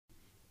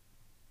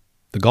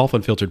The Golf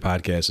Unfiltered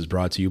podcast is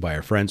brought to you by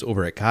our friends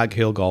over at Cog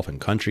Hill Golf and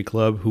Country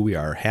Club, who we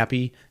are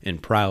happy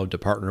and proud to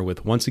partner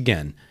with once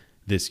again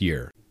this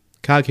year.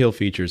 Cog Hill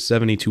features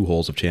 72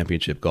 holes of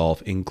championship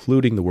golf,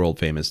 including the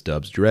world-famous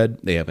Dubs Dread.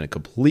 They have a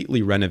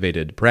completely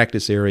renovated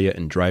practice area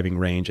and driving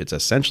range. It's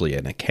essentially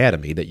an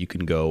academy that you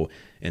can go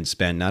and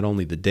spend not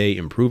only the day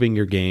improving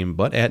your game,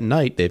 but at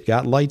night they've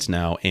got lights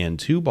now and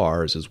 2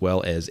 bars as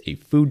well as a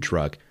food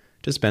truck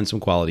to spend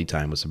some quality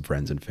time with some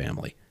friends and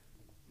family.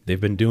 They've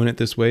been doing it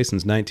this way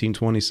since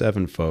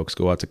 1927, folks.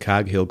 Go out to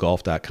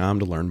coghillgolf.com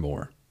to learn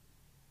more.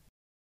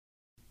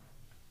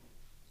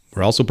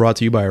 We're also brought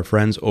to you by our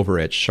friends over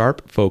at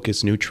Sharp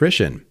Focus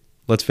Nutrition.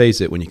 Let's face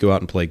it, when you go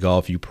out and play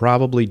golf, you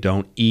probably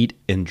don't eat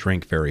and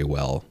drink very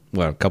well.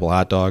 Well, a couple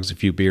hot dogs, a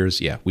few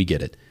beers, yeah, we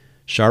get it.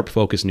 Sharp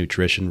Focus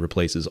Nutrition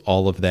replaces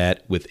all of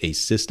that with a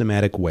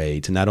systematic way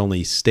to not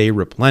only stay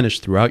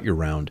replenished throughout your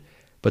round,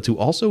 but to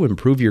also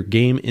improve your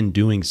game in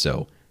doing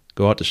so.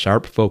 Go out to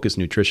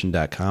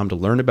sharpfocusnutrition.com to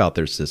learn about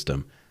their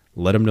system.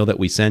 Let them know that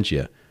we sent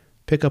you.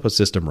 Pick up a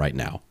system right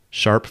now.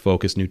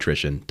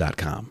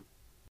 sharpfocusnutrition.com.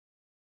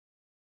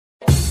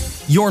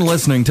 You're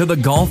listening to the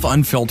Golf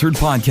Unfiltered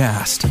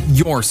podcast,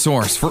 your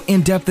source for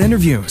in-depth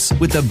interviews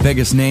with the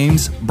biggest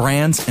names,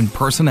 brands, and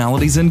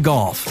personalities in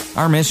golf.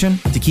 Our mission?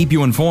 To keep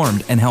you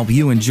informed and help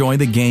you enjoy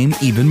the game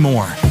even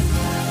more.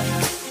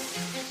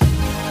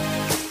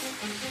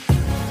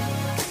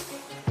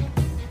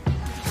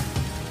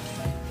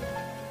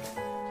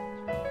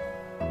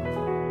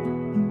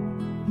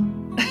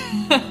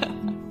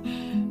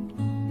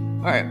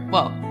 All right,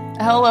 well,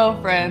 hello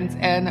friends,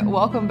 and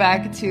welcome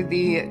back to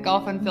the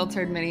Golf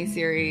Unfiltered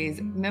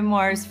mini-series,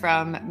 Memoirs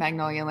from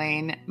Magnolia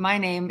Lane. My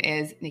name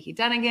is Nikki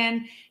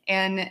Dunnigan,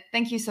 and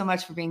thank you so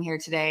much for being here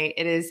today.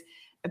 It is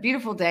a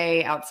beautiful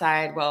day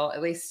outside, well,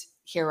 at least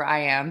here where I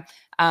am,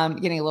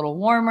 getting a little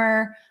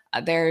warmer.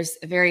 There's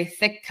a very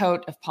thick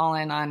coat of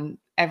pollen on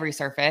every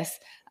surface.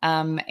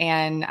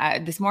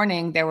 This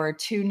morning there were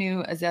 2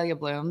 new azalea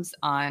blooms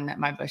on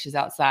my bushes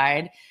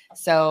outside.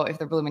 So if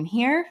they're blooming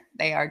here,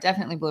 they are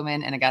definitely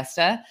blooming in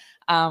Augusta,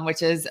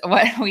 which is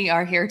what we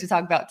are here to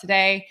talk about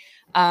today.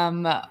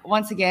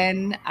 Once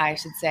again, I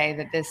should say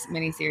that this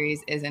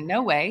mini-series is in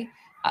no way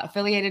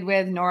affiliated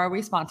with, nor are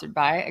we sponsored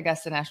by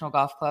Augusta National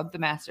Golf Club, the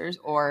Masters,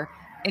 or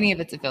any of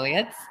its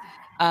affiliates.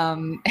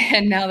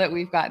 And now that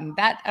we've gotten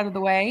that out of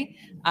the way,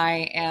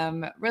 I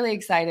am really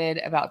excited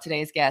about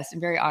today's guest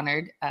and very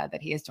honored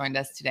that he has joined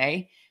us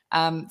today.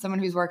 Someone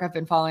whose work I've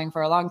been following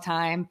for a long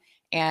time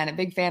and a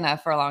big fan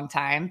of for a long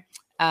time.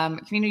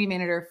 Community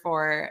manager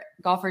for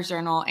Golfers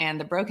Journal and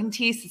the Broken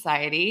Tea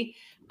Society,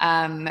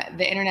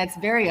 the internet's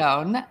very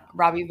own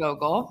Robbie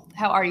Vogel.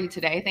 How are you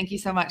today? Thank you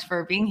so much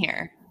for being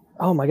here.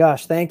 Oh my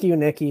gosh. Thank you,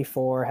 Nikki,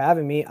 for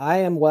having me. I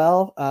am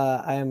well.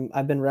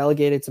 I've been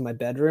relegated to my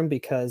bedroom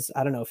because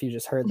I don't know if you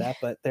just heard that,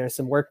 but there's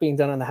some work being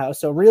done on the house.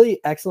 So really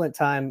excellent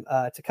time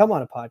to come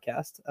on a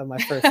podcast, my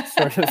first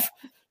sort of,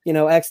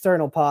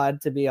 external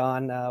pod to be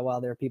on while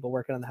there are people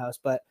working on the house,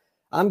 but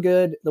I'm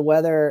good. The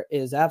weather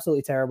is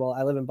absolutely terrible.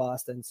 I live in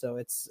Boston, so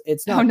it's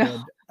not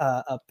good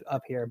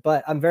up here,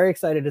 but I'm very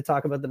excited to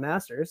talk about the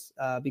Masters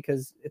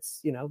because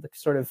it's, the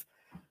sort of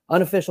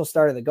unofficial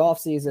start of the golf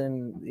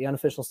season, the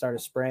unofficial start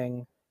of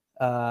spring.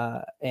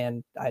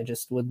 And I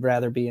just would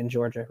rather be in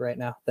Georgia right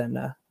now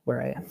than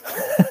where I am.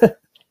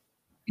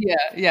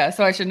 Yeah.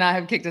 So I should not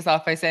have kicked us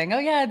off by saying, oh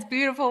yeah, it's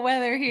beautiful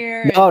weather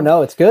here.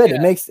 No, it's good. Yeah.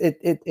 It makes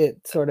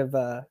it sort of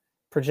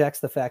projects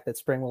the fact that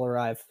spring will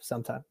arrive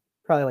sometime,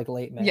 probably like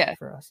late May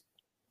for us.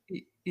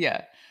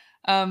 Yeah.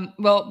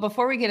 Well,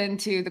 before we get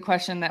into the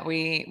question that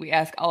we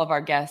ask all of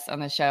our guests on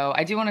the show,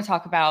 I do want to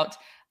talk about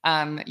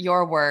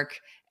your work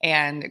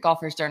and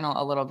Golfers Journal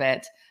a little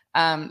bit.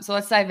 So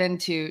let's dive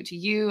into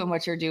you and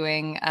what you're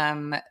doing.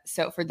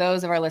 So for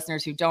those of our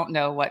listeners who don't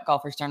know what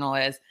Golfers Journal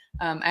is,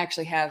 I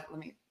actually have, let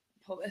me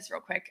pull this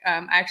real quick.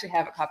 I actually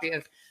have a copy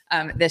of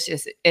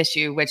this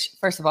issue, which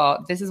first of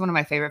all, this is one of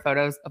my favorite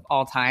photos of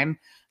all time.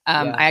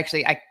 I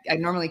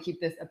normally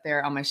keep this up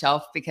there on my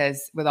shelf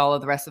because with all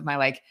of the rest of my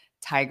like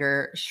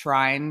tiger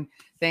shrine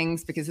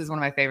things, because this is one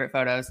of my favorite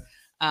photos.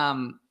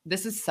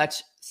 This is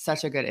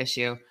such a good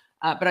issue.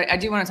 But I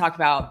do want to talk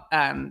about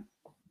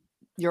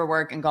your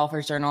work in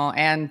Golfers Journal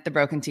and the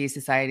Broken Tea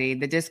Society.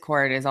 The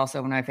Discord is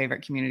also one of my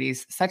favorite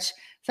communities. Such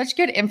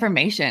good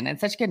information and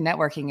such good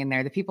networking in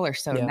there. The people are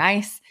so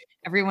nice.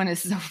 Everyone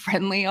is so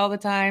friendly all the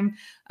time.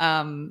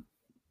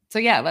 So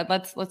yeah,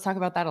 let's talk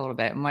about that a little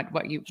bit and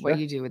what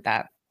you do with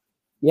that.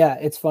 Yeah,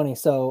 it's funny.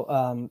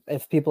 So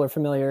if people are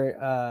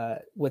familiar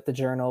with the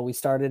journal, we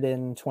started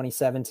in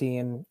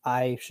 2017.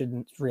 I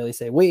shouldn't really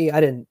say I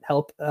didn't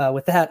help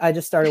with that. I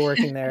just started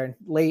working there in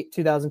late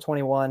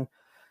 2021.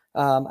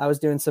 I was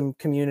doing some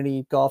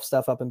community golf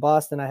stuff up in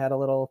Boston. I had a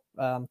little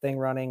thing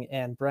running,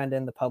 and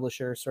Brendan, the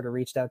publisher, sort of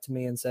reached out to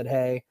me and said,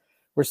 hey,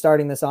 we're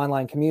starting this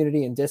online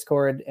community in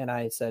Discord. And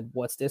I said,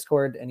 what's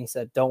Discord? And he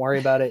said, don't worry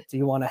about it. Do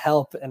you want to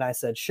help? And I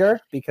said,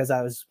 sure, because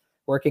I was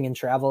working in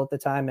travel at the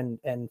time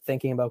and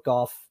thinking about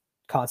golf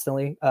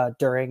constantly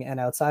during and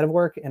outside of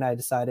work. And I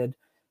decided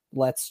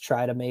let's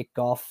try to make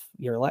golf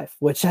your life,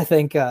 which I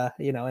think,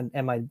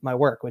 and my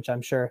work, which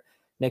I'm sure,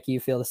 Nikki, you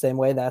feel the same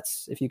way.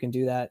 That's, if you can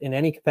do that in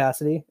any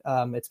capacity,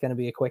 it's going to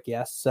be a quick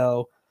yes.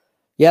 So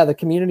yeah, the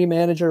community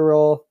manager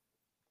role,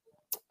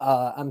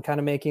 I'm kind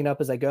of making it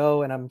up as I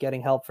go, and I'm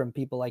getting help from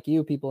people like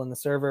you, people in the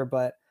server,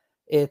 but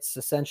it's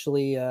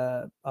essentially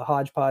a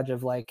hodgepodge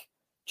of like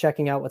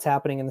checking out what's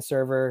happening in the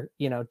server,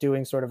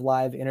 doing sort of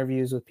live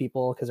interviews with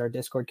people, because our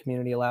Discord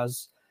community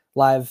allows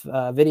live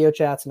video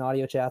chats and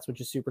audio chats, which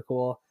is super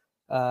cool.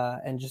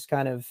 And just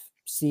kind of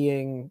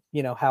seeing,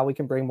 how we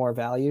can bring more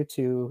value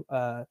to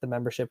the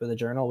membership of the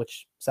journal,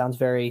 which sounds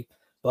very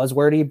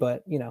buzzwordy,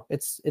 but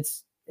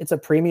it's a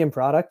premium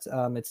product.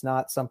 It's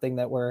not something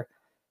that we're,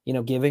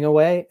 giving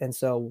away. And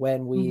so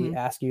when we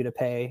ask you to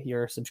pay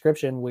your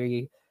subscription,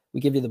 we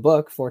give you the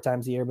book 4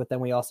 times a year, but then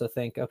we also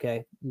think,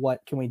 okay,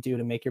 what can we do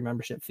to make your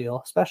membership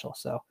feel special?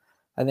 So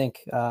I think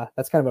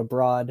that's kind of a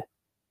broad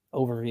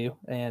overview,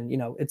 and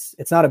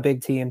it's not a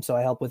big team, so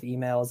I help with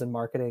emails and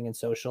marketing and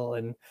social,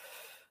 and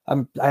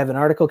I have an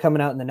article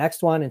coming out in the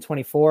next one in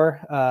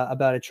 24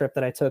 about a trip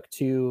that I took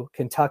to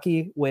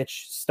Kentucky,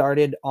 which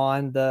started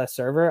on the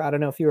server. I don't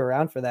know if you were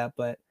around for that,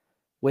 but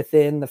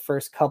within the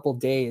first couple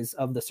days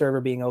of the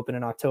server being open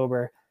in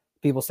October,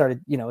 people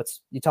started,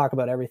 you talk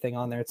about everything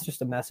on there. It's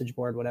just a message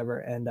board, whatever.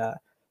 And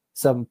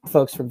some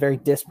folks from very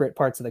disparate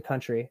parts of the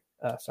country,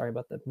 sorry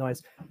about the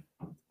noise,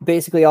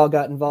 basically all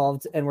got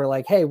involved and were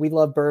like, hey, we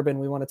love bourbon.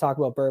 We want to talk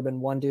about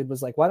bourbon. One dude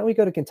was like, why don't we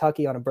go to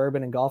Kentucky on a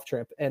bourbon and golf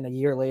trip? And a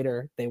year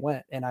later they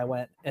went, and I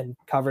went and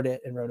covered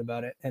it and wrote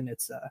about it. And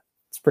it's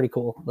pretty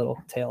cool little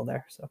tale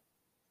there. So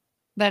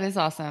that is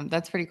awesome.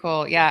 That's pretty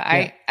cool.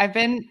 Yeah. I've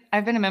been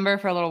a member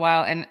for a little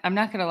while, and I'm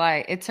not going to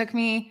lie. It took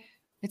me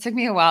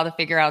a while to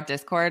figure out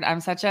Discord.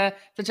 I'm such a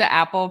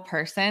Apple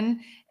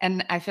person,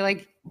 and I feel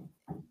like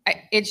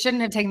it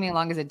shouldn't have taken me as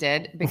long as it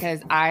did,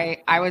 because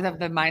I was of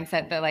the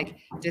mindset that like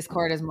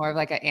Discord is more of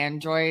like an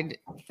Android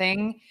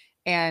thing.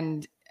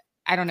 And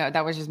I don't know,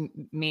 that was just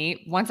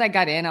me. Once I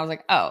got in, I was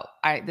like, oh,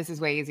 this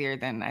is way easier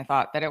than I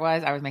thought that it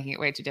was. I was making it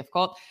way too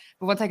difficult.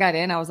 But once I got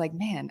in, I was like,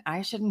 man,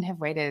 I shouldn't have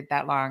waited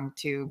that long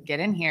to get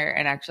in here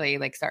and actually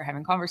like start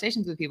having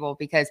conversations with people,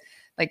 because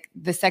like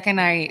the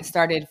second I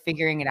started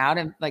figuring it out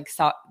and like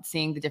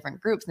seeing the different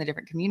groups and the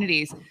different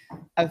communities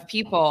of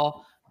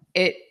people,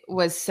 it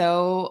was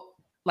so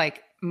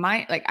like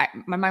my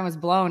mind was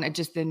blown at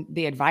just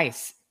the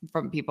advice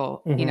from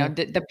people.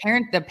 The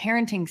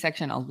parenting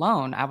section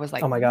alone, I was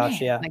like, oh my gosh,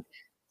 man, yeah, like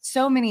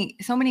so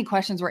many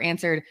questions were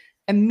answered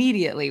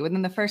immediately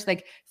within the first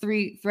like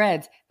 3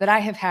 threads that I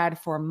have had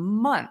for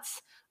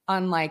months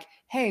on like,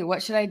 hey,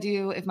 what should I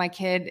do if my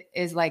kid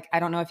is like, I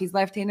don't know if he's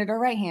left-handed or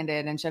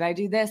right-handed, and should I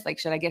do this? Like,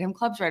 should I get him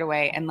clubs right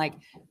away? And like,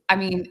 I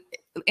mean,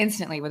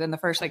 instantly within the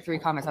first like 3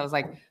 comments, I was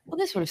like, well,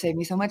 this would have saved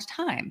me so much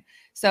time.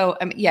 So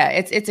yeah,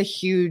 it's a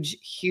huge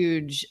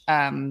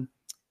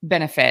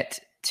benefit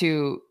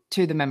to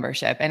the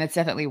membership, and it's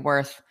definitely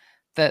worth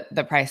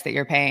the price that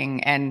you're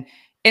paying. And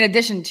in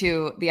addition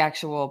to the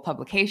actual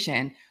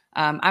publication,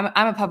 I'm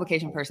a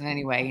publication person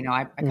anyway.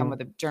 I come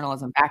with a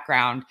journalism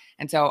background,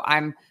 and so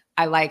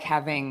I like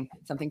having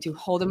something to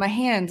hold in my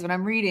hands when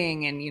I'm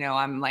reading, and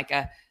I'm like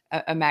a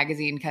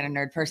magazine kind of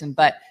nerd person,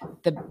 but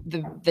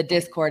the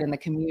Discord and the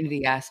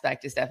community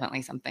aspect is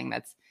definitely something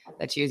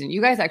that's used. And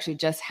you guys actually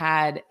just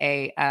had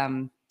a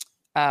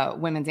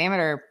women's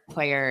amateur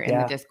player in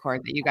the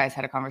Discord that you guys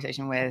had a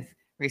conversation with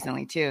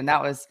recently too, and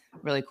that was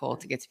really cool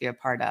to get to be a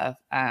part of.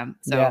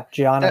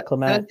 Gianna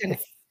Clement.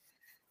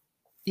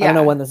 I don't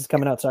know when this is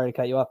coming out. Sorry to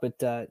cut you off, but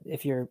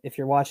if you're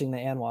watching the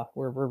ANWA,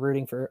 we're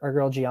rooting for our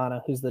girl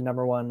Gianna, who's the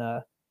number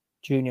 1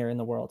 junior in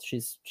the world.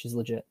 She's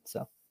legit.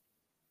 So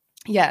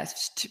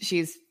yes,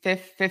 she's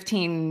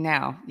 15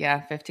 now.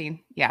 Yeah, 15.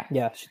 Yeah.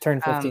 Yeah, she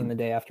turned 15 the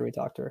day after we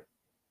talked to her.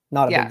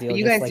 Not a big deal.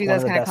 You guys like do one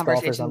those of the kind of best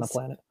golfers conversations on the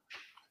planet.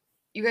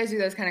 You guys do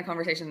those kind of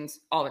conversations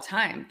all the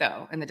time,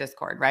 though, in the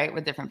Discord, right,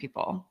 with different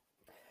people.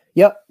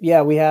 Yep.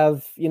 Yeah, we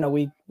have,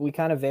 we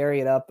kind of vary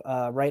it up.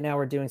 Right now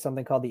we're doing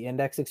something called the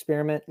index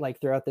experiment,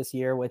 like throughout this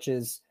year, which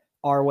is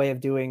our way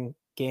of doing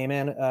game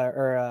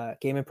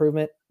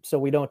improvement. So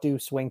we don't do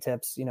swing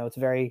tips. It's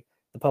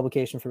the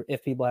publication, for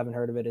if people haven't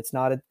heard of it, it's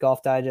not a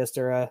Golf Digest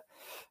or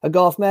a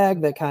golf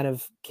mag that kind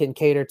of can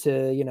cater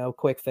to,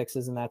 quick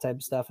fixes and that type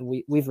of stuff.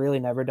 And we've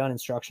really never done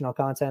instructional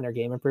content or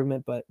game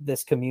improvement, but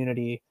this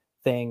community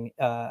thing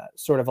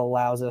sort of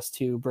allows us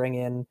to bring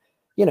in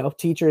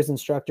teachers,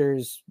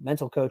 instructors,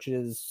 mental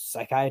coaches,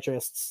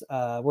 psychiatrists.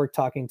 We're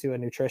talking to a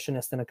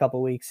nutritionist in a couple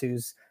of weeks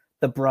who's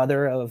the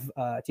brother of,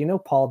 do you know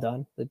Paul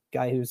Dunn, the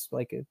guy who's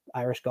like an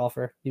Irish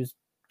golfer? He was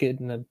good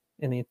in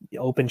the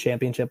Open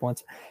Championship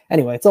once.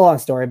 Anyway, it's a long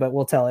story, but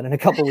we'll tell it in a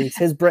couple of weeks.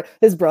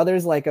 His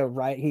brother's like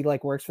he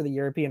like works for the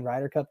European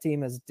Ryder Cup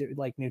team as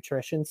like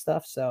nutrition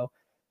stuff. So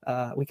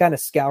we kind of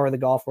scour the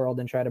golf world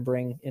and try to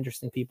bring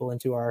interesting people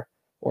into our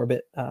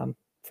orbit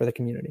for the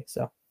community.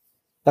 So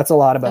that's a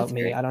lot about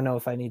me. Great. I don't know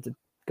if I need to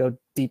go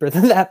deeper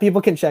than that. People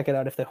can check it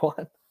out if they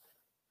want.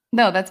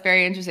 No, that's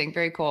very interesting.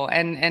 Very cool.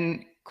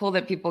 And cool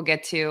that people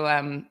get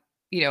to,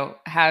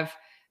 have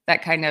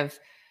that kind of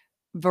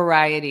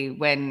variety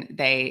when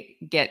they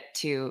get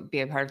to be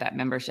a part of that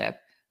membership.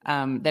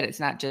 That it's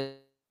not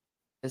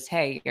just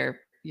hey,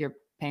 you're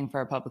paying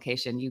for a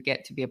publication. You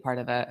get to be a part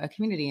of a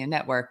community and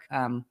network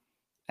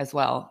as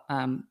well.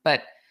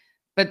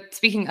 But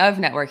speaking of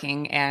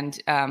networking,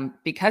 and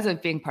because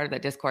of being part of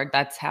that Discord,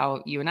 that's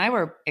how you and I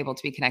were able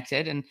to be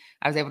connected. And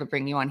I was able to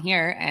bring you on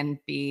here and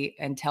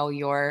tell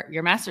your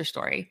master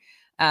story.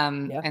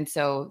 And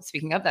so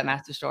speaking of that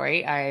master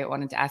story, I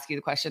wanted to ask you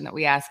the question that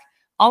we ask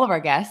all of our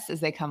guests as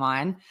they come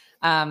on.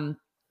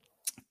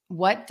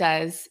 What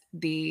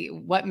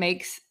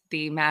makes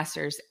the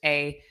Masters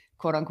a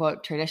quote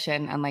unquote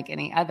tradition unlike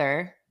any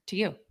other to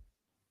you?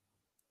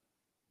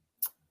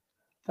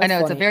 That's I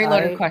know funny. It's a very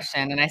loaded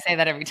question, and I say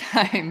that every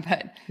time,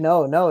 but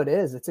no, it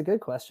is. It's a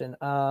good question.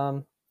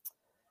 I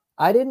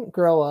didn't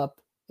grow up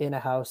in a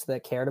house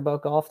that cared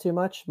about golf too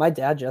much. My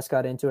dad just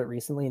got into it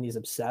recently, and he's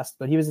obsessed.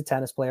 But he was a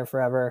tennis player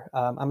forever.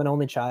 I'm an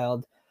only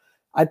child.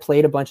 I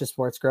played a bunch of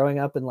sports growing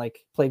up and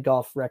like played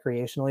golf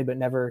recreationally, but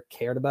never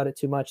cared about it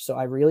too much. So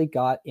I really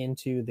got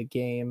into the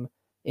game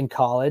in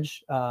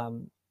college,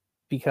 and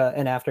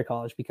after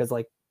college, because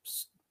like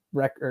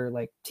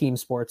team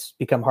sports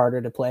become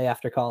harder to play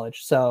after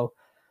college. So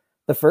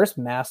the first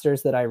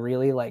Masters that I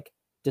really like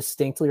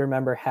distinctly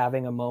remember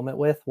having a moment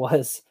with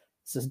was,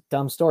 this is a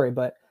dumb story,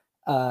 but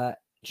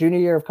junior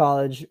year of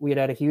college, we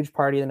had a huge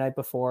party the night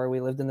before.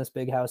 We lived in this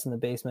big house in the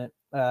basement.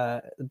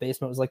 The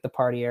basement was like the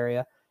party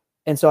area.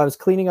 And so I was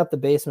cleaning up the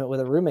basement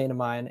with a roommate of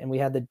mine, and we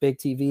had the big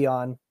TV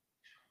on,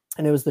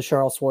 and it was the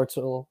Charles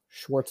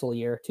Schwartzel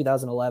year,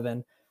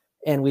 2011.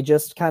 And we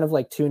just kind of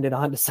like tuned it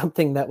on to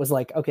something that was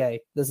like,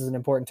 okay, this is an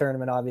important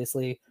tournament.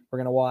 Obviously we're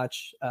going to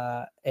watch,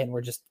 and we're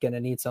just going to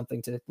need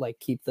something to like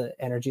keep the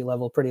energy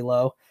level pretty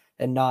low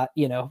and not,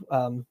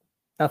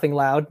 nothing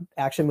loud.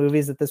 Action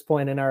movies at this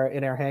point in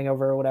our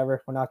hangover or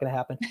whatever, we're not going to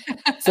happen.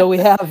 So we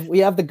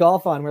have the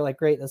golf on. We're like,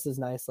 great, this is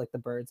nice. Like the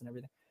birds and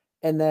everything.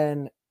 And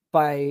then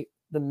by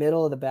the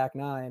middle of the back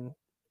nine,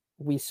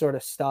 we sort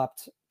of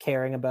stopped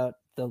caring about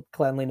the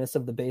cleanliness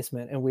of the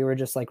basement, and we were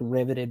just like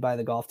riveted by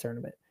the golf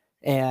tournament.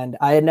 And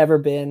I had never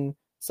been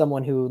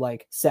someone who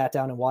like sat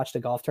down and watched a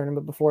golf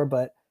tournament before,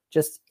 but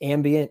just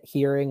ambient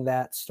hearing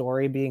that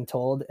story being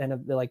told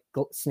and like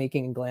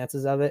sneaking in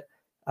glances of it,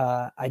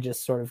 I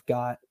just sort of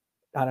got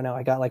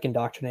like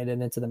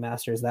indoctrinated into the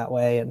Masters that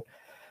way and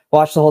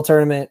watched the whole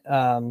tournament,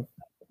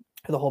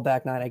 the whole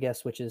back nine, I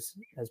guess, which is,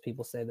 as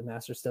people say, the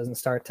Masters doesn't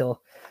start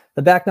till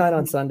the back nine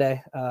on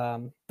Sunday.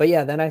 But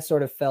yeah, then I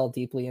sort of fell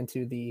deeply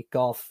into the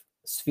golf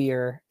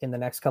sphere in the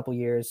next couple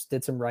years,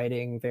 did some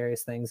writing,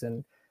 various things.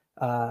 And,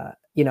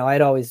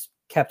 I'd always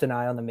kept an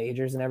eye on the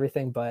majors and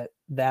everything, but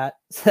that,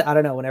 I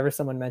don't know, whenever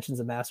someone mentions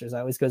the Masters, I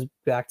always goes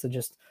back to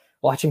just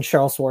watching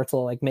Charles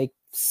Schwartzel like make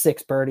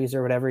 6 birdies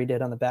or whatever he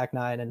did on the back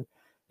nine. And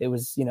it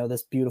was,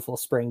 this beautiful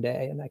spring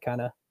day. And I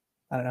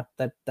don't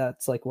know,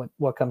 that's like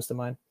what comes to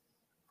mind.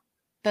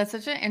 That's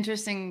such an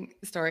interesting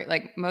story.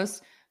 Like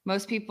most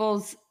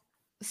people's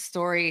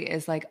story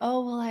is like,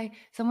 oh, well,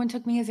 someone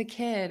took me as a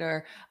kid,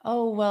 or,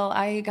 oh, well,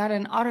 I got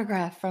an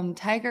autograph from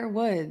Tiger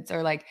Woods,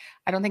 or like,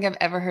 I don't think I've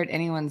ever heard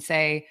anyone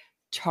say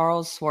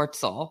Charles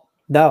Schwartzel.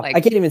 No, like, I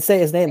can't even say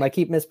his name. I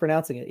keep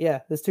mispronouncing it. Yeah.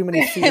 There's too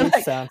many CH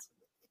like, sounds.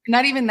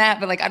 Not even that,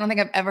 but like, I don't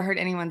think I've ever heard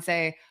anyone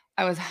say,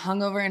 I was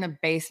hungover in a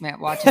basement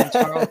watching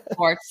Charles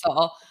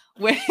Schwartzel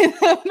win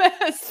the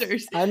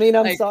Masters. I mean,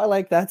 I'm sorry,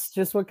 like that's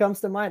just what comes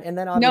to mind. And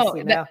then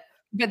obviously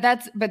but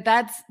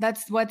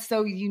that's what's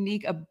so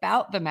unique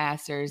about the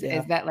Masters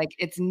is that like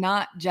it's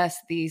not just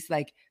these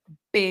like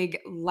big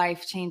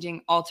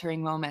life-changing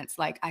altering moments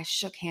like I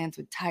shook hands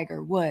with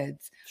Tiger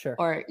Woods, sure,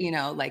 or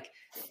like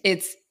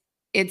it's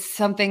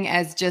something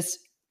as just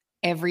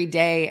every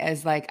day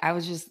as like I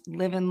was just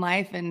living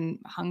life and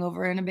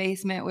hungover in a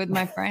basement with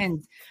my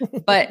friends.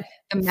 But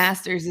the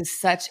Masters is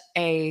such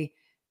a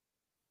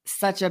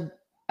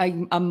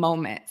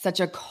moment, such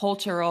a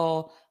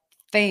cultural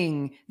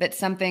thing, that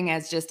something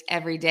as just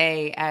every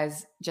day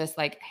as just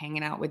like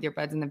hanging out with your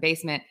buds in the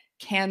basement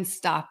can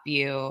stop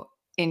you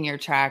in your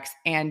tracks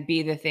and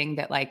be the thing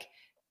that like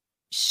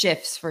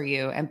shifts for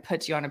you and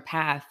puts you on a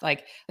path.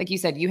 Like you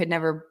said, you had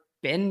never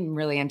been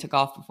really into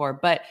golf before,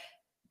 but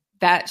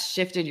that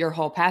shifted your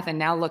whole path. And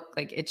now look,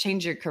 like it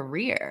changed your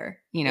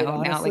career,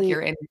 honestly, now like you're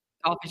in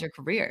golf as your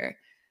career.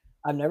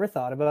 I've never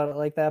thought about it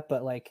like that,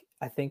 but like,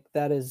 I think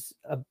that is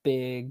a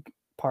big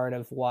part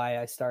of why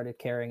I started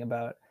caring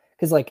about,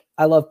 because like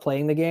I love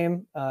playing the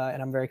game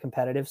and I'm very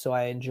competitive. So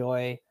I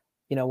enjoy,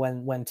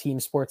 when team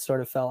sports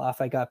sort of fell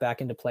off, I got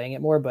back into playing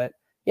it more. But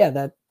yeah,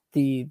 that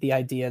the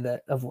idea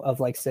that of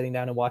like sitting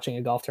down and watching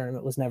a golf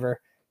tournament was never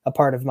a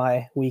part of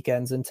my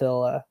weekends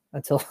until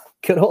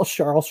good old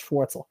Charles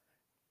Schwartzel.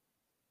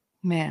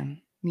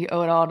 Man, you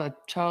owe it all to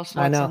Charles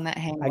Schwartzel on that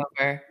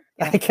hangover.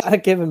 I gotta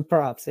give him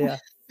props. Yeah.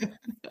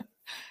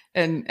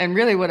 And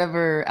really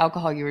whatever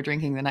alcohol you were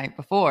drinking the night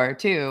before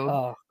too.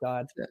 Oh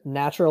God.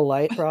 Natural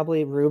Light,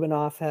 probably.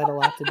 Rubinoff had a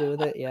lot to do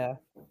with it. Yeah.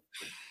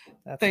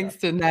 Thanks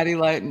to Natty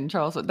Light and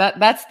Charles.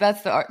 That's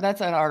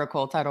an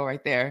article title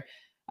right there.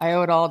 I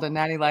owe it all to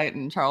Natty Light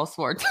and Charles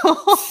Schwartz.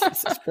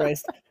 Jesus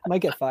Christ. I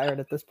might get fired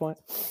at this point.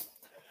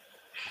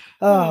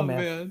 Oh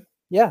man.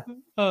 Yeah.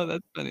 Oh,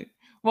 that's funny.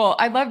 Well,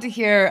 I'd love to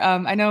hear.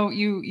 I know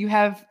you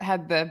have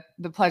had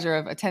the pleasure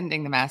of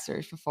attending the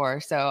Masters before,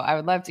 so I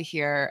would love to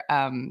hear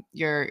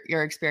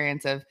your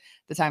experience of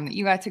the time that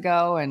you got to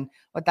go and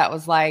what that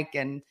was like,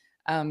 and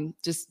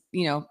just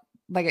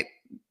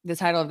the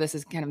title of this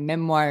is kind of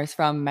Memoirs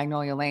from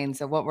Magnolia Lane.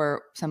 So, what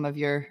were some of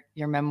your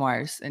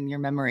memoirs and your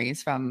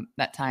memories from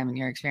that time and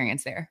your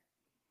experience there?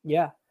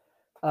 Yeah.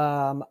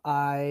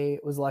 I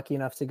was lucky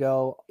enough to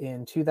go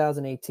in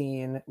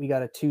 2018. We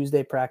got a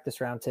Tuesday practice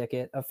round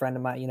ticket. A friend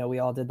of mine, we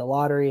all did the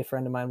lottery. A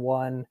friend of mine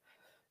won,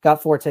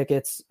 got 4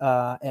 tickets.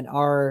 And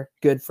our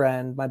good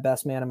friend, my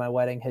best man at my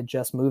wedding, had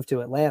just moved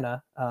to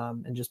Atlanta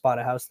and just bought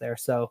a house there.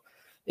 So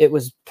it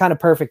was kind of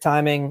perfect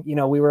timing.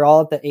 We were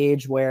all at the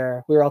age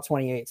where we were all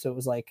 28. So it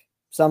was like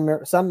some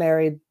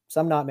married,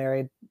 some not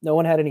married. No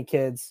one had any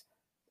kids.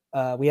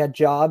 We had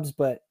jobs,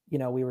 but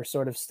we were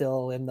sort of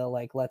still in the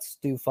let's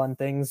do fun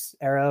things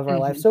era of our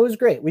life. So it was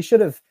great. We should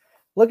have,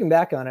 looking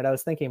back on it, I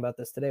was thinking about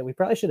this today. We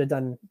probably should have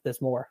done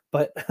this more,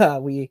 but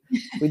we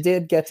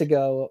did get to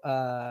go,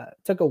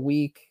 took a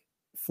week,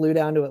 flew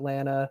down to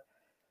Atlanta,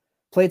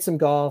 played some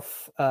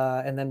golf,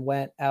 and then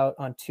went out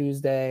on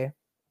Tuesday,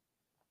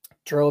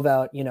 drove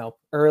out,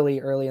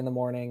 early in the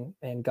morning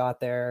and got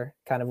there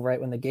kind of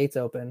right when the gates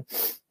open.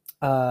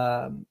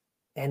 And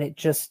it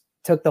just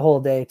took the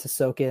whole day to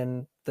soak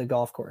in the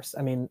golf course.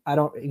 I mean, I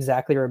don't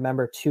exactly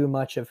remember too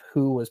much of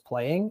who was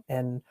playing,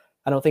 and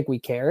I don't think we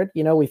cared.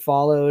 We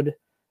followed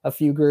a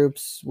few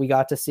groups. We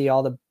got to see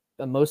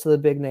most of the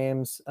big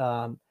names.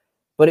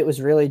 But it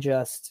was really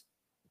just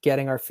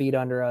getting our feet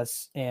under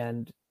us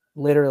and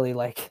literally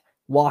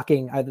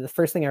walking. The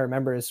first thing I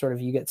remember is sort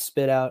of you get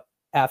spit out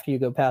after you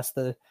go past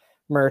the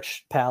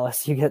merch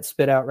palace. You get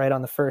spit out right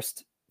on the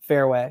first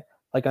fairway,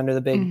 under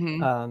the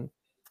big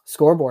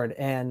scoreboard,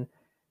 and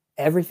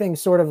everything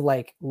sort of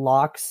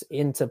locks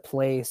into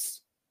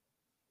place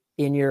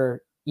in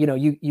your,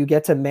 you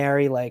get to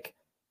marry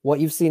what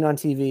you've seen on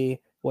TV,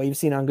 what you've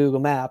seen on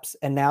Google Maps,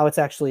 and now it's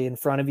actually in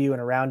front of you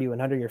and around you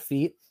and under your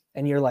feet.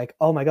 And you're like,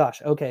 oh my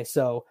gosh, okay,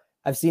 so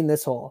I've seen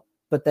this hole,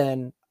 but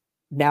then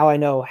now I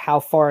know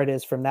how far it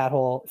is from that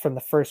hole, from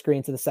the first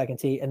green to the second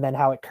tee, and then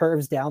how it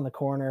curves down the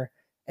corner,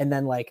 and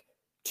then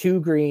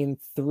 2 green,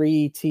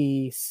 3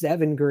 tee,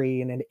 7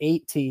 green, and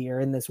 8 tee are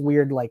in this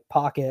weird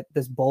pocket,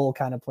 this bowl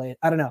kind of play.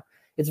 I don't know.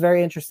 It's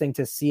very interesting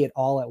to see it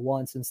all at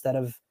once instead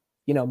of,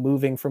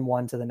 moving from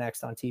one to the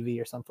next on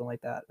TV or something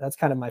like that. That's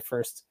kind of my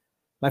first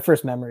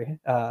memory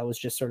was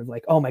just sort of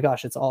oh my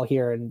gosh, it's all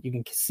here. And you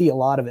can see a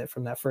lot of it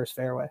from that first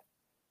fairway.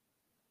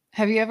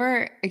 Have you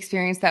ever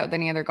experienced that with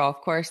any other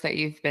golf course that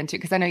you've been to?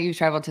 Because I know you've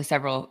traveled to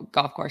several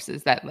golf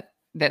courses that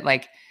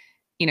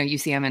you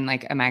see them in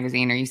a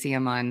magazine, or you see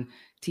them on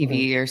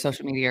TV or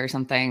social media or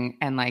something.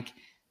 And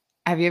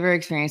have you ever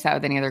experienced that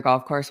with any other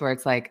golf course where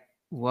it's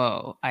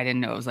whoa, I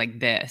didn't know it was like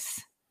this?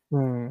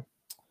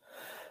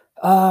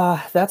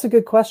 That's a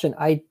good question.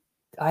 I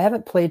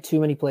haven't played too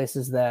many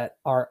places that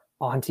are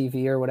on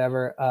TV or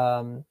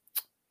whatever.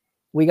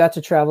 We got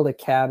to travel to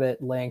Cabot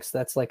Links.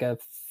 That's a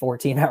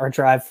 14-hour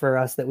drive for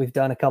us that we've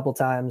done a couple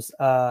times.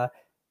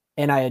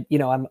 And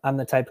I'm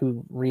the type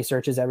who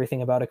researches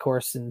everything about a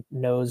course and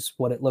knows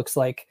what it looks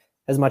like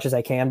as much as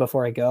I can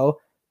before I go.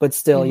 But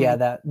still,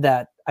 yeah,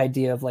 that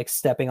idea of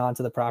stepping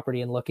onto the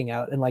property and looking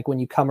out, and when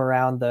you come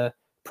around the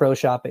pro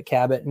shop at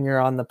Cabot and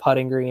you're on the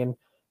putting green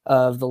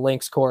of the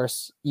links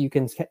course,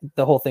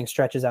 the whole thing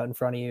stretches out in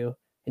front of you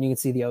and you can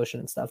see the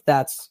ocean and stuff.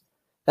 That's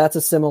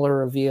a similar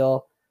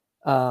reveal.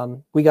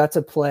 We got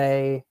to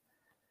play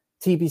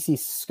TPC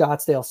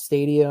Scottsdale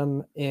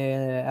Stadium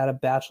at a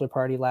bachelor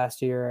party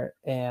last year,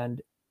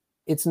 and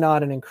it's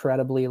not an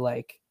incredibly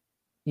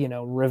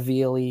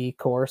reveal-y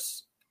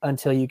course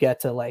until you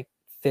get to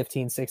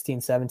 15,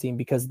 16, 17,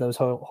 because those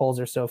holes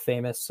are so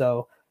famous.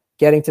 So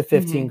getting to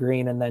 15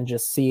 green and then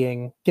just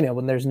seeing,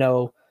 when there's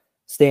no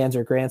stands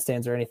or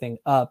grandstands or anything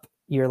up,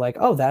 you're like,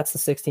 oh, that's the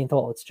 16th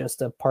hole. It's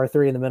just a par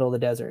 3 in the middle of the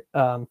desert.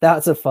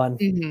 That's a fun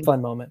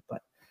moment,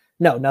 but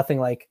no, nothing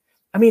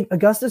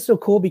Augusta's so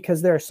cool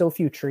because there are so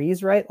few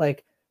trees, right?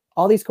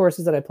 All these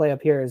courses that I play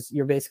up here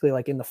you're basically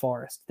in the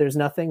forest. There's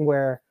nothing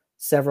where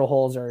several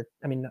holes are,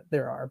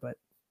 there are, but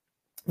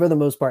for the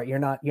most part, you're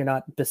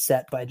not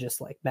beset by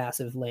just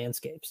massive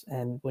landscapes.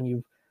 And when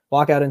you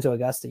walk out into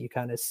Augusta, you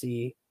kind of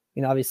see,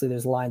 obviously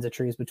there's lines of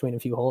trees between a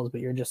few holes,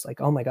 but you're just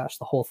oh my gosh,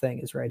 the whole thing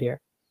is right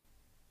here.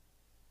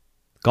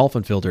 Golf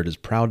Unfiltered is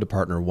proud to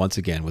partner once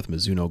again with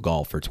Mizuno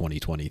Golf for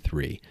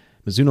 2023.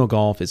 Mizuno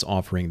Golf is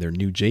offering their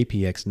new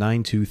JPX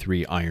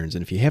 923 irons,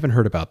 and if you haven't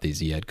heard about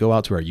these yet, go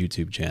out to our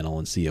YouTube channel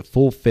and see a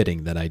full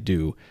fitting that I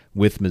do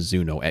with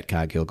Mizuno at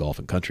Cog Hill Golf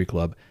and Country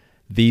Club.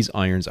 These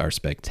irons are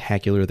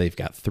spectacular. They've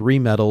got 3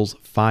 metals,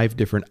 5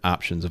 different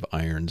options of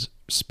irons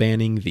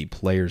spanning the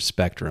player's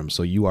spectrum,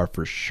 so you are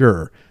for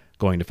sure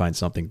going to find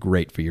something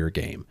great for your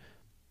game.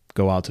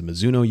 Go out to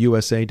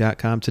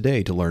MizunoUSA.com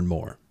today to learn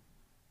more.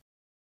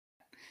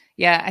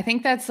 Yeah, I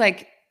think that's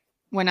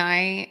when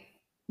I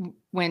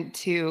went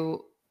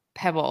to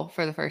Pebble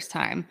for the first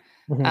time.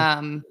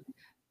 Mm-hmm.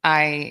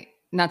 I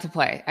not to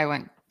play. I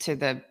went to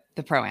the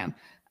Pro-Am.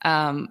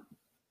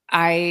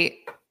 I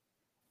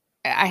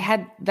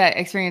had that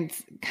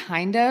experience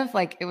kind of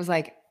like, it was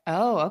like,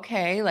 oh,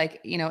 okay. Like,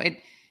 you know,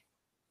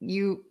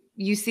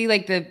 you see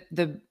like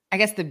the, I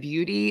guess the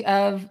beauty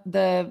of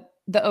the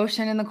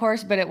ocean in the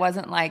course, but it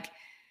wasn't like,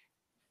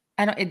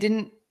 it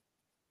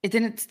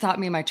didn't stop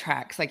me in my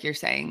tracks. Like you're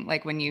saying,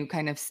 like when you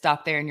kind of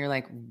stop there and you're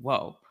like,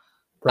 whoa,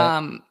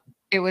 Right.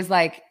 it was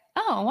like,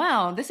 oh,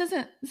 wow, this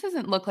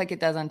doesn't look like it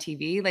does on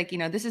TV. Like, you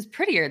know, this is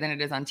prettier than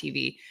it is on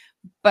TV.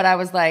 But I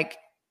was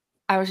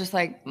just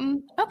like,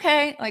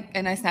 okay. Like,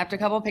 and I snapped a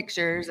couple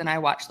pictures and I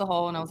watched the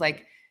hole and I was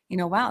like, you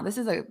know, wow, this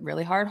is a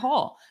really hard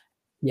hole.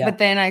 Yeah. But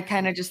then I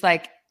kind of just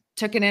like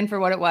took it in for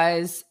what it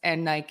was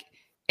and like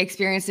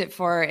experienced it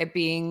for it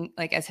being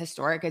like as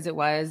historic as it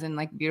was and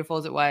like beautiful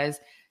as it was.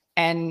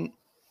 And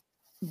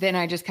then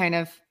I just kind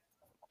of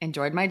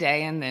enjoyed my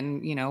day and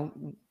then, you know,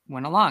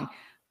 went along.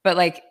 But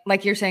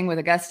like you're saying with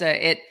Augusta,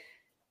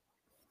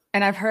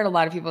 and I've heard a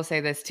lot of people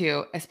say this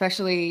too,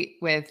 especially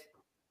with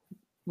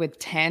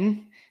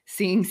 10,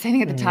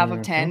 standing at the top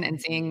of 10 and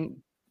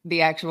seeing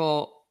the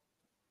actual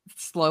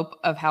slope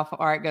of how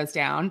far it goes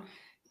down,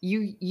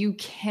 you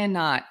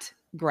cannot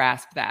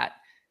grasp that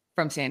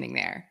from standing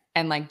there.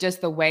 And like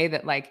just the way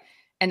that like,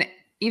 and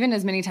even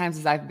as many times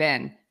as I've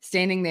been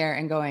standing there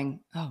and going,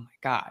 oh my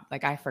God,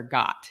 like I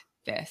forgot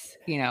this,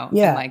 you know?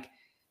 Yeah. And like,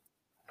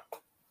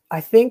 I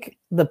think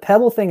the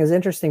Pebble thing is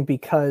interesting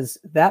because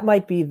that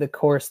might be the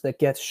course that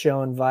gets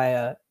shown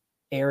via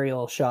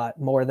aerial shot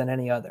more than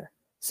any other.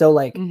 So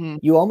like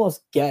you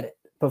almost get it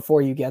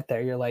before you get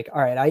there. You're like,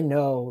 all right, I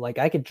know, like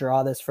I could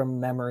draw this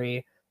from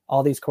memory,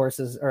 all these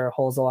courses or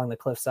holes along the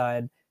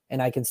cliffside,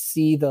 and I can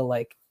see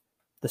the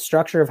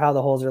structure of how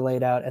the holes are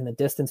laid out and the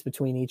distance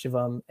between each of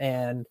them.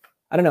 And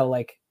I don't know,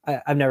 like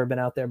I've never been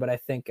out there, but I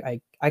think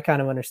I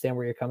kind of understand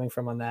where you're coming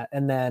from on that.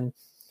 And then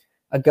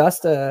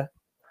Augusta,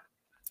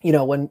 you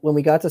know, when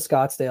we got to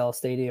Scottsdale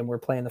Stadium, we're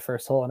playing the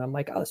first hole and I'm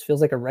like, oh, this feels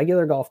like a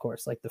regular golf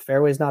course. Like the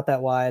fairway's not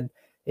that wide.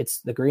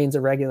 The green's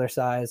a regular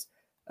size.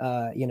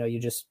 You know,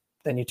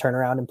 then you turn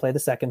around and play the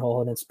second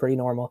hole and it's pretty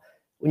normal.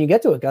 When you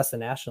get to Augusta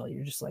National,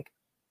 you're just like,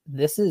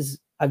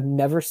 I've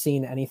never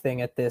seen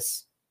anything at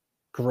this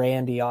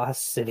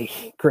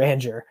grandiosity,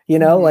 grandeur, you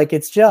know, like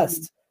it's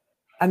just,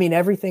 I mean,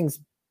 everything's,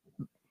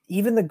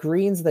 even the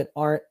greens that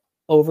aren't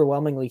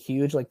overwhelmingly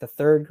huge, like the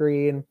third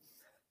green,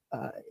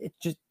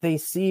 they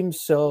seem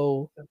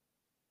so,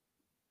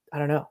 I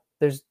don't know.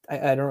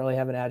 I don't really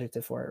have an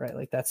adjective for it, right?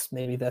 Like that's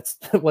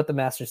what the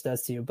Masters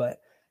does to you, but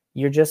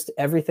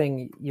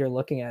everything you're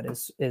looking at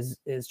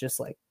is just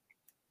like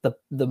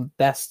the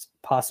best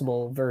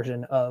possible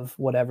version of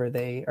whatever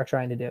they are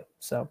trying to do.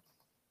 So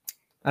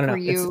I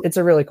don't know. It's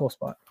a really cool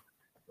spot.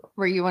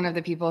 Were you one of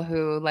the people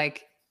who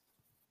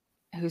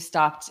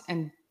stopped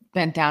and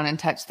bent down and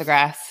touched the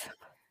grass?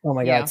 Oh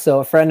my God.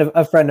 So a friend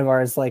of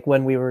ours, like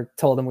when we were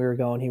told him we were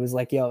going, he was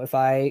like, yo, if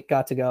I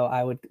got to go,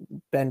 I would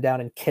bend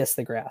down and kiss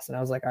the grass. And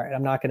I was like, all right,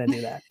 I'm not going to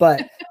do that.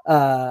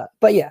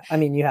 But yeah, I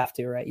mean, you have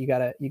to, right? You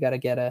gotta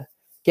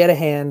get a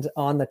hand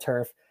on the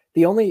turf.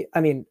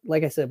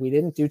 Like I said, we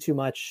didn't do too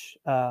much.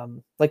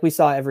 Like we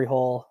saw every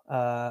hole.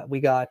 We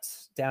got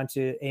down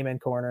to Amen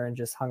Corner and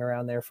just hung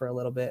around there for a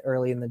little bit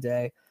early in the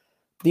day.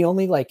 The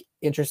only like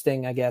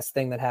interesting, I guess,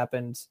 thing that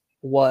happened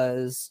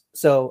was,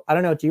 so I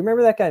don't know. Do you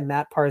remember that guy,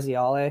 Matt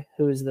Parziale,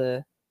 who is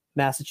the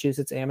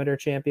Massachusetts amateur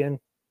champion?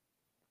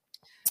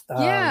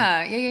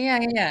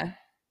 Yeah.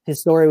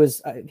 His story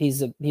was,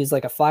 he's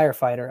like a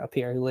firefighter up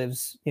here who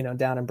lives, you know,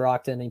 down in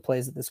Brockton. He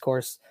plays at this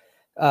course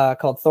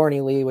called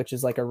Thorny Lee, which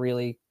is like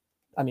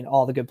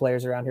all the good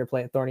players around here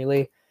play at Thorny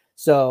Lee.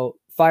 So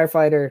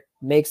firefighter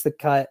makes the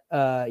cut,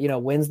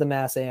 wins the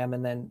Mass Am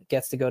and then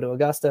gets to go to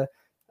Augusta.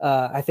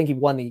 I think he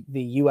won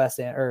the US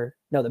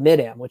the Mid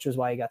Am, which was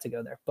why he got to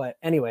go there. But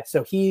anyway,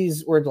 so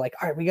we're like,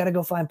 all right, we got to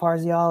go find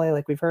Parziale.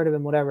 Like we've heard of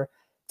him, whatever.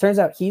 Turns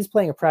out he's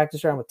playing a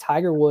practice round with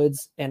Tiger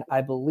Woods and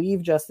I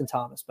believe Justin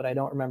Thomas, but I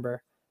don't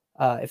remember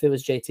if it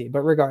was JT.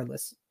 But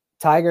regardless,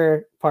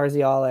 Tiger,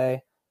 Parziale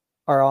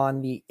are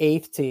on the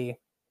 8th tee.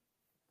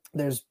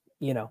 There's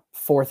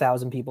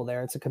 4,000 people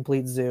there. It's a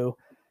complete zoo.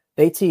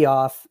 They tee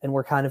off and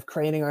we're kind of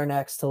craning our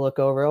necks to look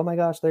over. Oh my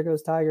gosh, there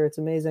goes Tiger. It's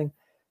amazing.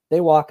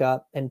 They walk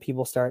up and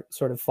people start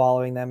sort of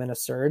following them in a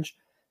surge.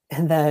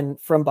 And then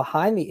from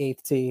behind the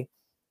 8th tee,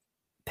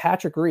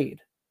 Patrick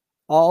Reed,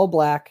 all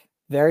black,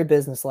 very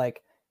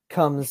businesslike,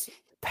 comes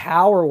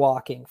power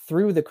walking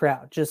through the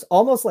crowd. Just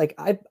almost like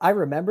I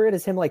remember it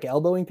as him like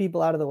elbowing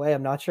people out of the way.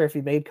 I'm not sure if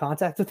he made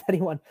contact with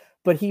anyone,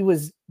 but he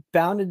was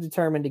bound and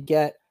determined to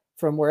get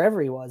from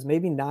wherever he was,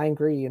 maybe 9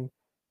 green,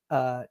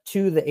 to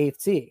the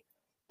 8th tee.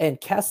 And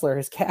Kessler,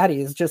 his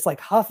caddy, is just like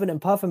huffing and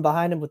puffing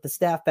behind him with the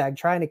staff bag,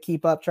 trying to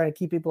keep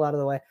people out of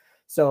the way.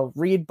 So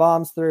Reed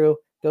bombs through,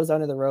 goes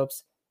under the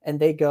ropes, and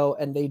they go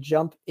and they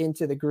jump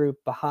into the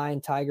group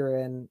behind Tiger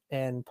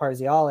and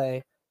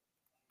Parziale.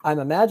 I'm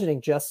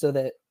imagining just so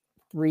that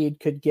Reed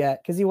could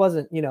get, because he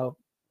wasn't,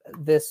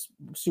 this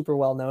super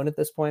well known at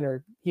this point,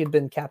 or he had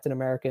been Captain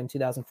America in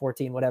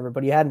 2014, whatever,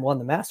 but he hadn't won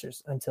the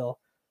Masters until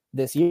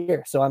this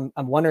year. So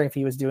I'm wondering if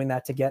he was doing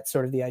that to get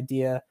sort of the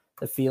idea,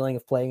 the feeling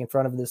of playing in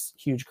front of this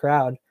huge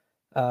crowd.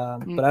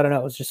 But I don't know.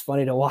 It was just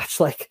funny to watch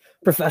like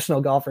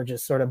professional golfer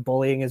just sort of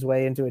bullying his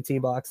way into a tee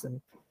box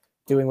and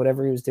doing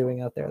whatever he was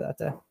doing out there that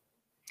day.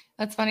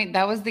 That's funny.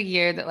 That was the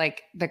year that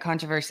like the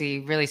controversy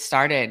really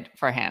started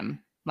for him.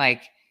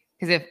 Like,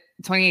 because if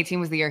 2018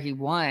 was the year he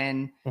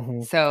won,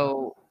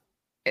 so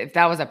if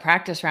that was a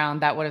practice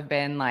round, that would have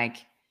been like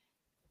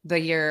the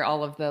year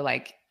all of the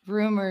like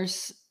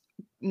rumors,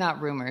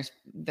 not rumors,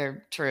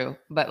 they're true,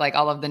 but like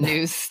all of the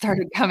news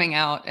started coming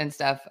out and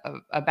stuff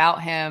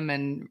about him,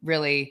 and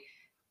really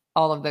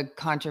all of the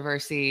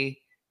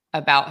controversy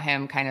about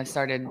him kind of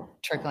started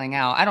trickling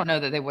out. I don't know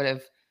that they would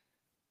have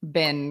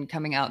been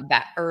coming out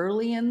that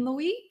early in the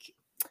week,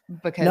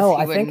 because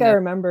I think I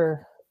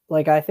remember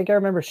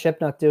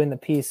Shipnuck doing the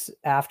piece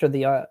after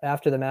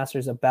the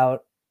Masters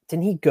about,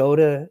 didn't he go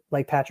to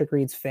like Patrick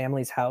Reed's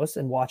family's house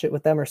and watch it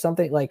with them or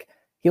something? Like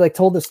he like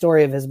told the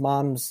story of his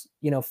mom's,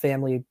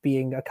 family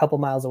being a couple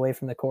miles away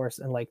from the course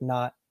and like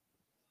no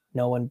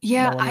one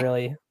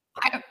really.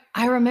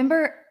 I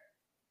remember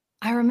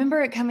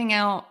it coming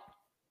out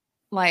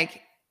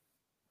like,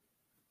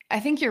 I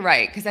think you're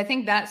right, because I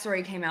think that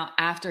story came out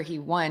after he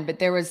won, but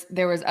there was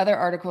other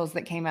articles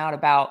that came out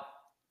about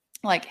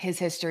like his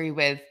history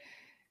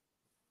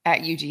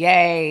at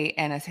UGA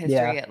and his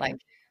history at like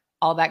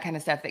all that kind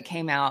of stuff that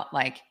came out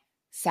like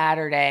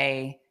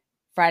Friday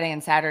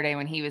and Saturday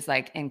when he was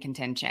like in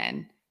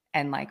contention,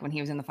 and like when he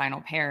was in the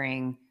final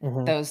pairing,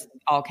 those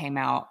all came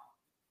out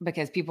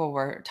because people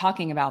were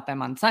talking about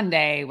them on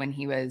Sunday when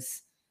he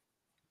was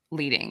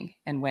leading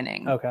and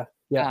winning. Okay.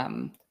 Yeah.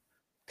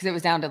 Because it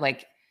was down to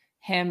like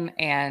him,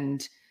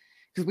 and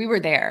because we were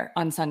there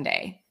on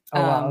Sunday.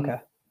 Oh, wow. Okay.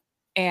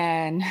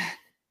 And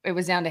it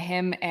was down to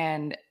him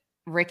and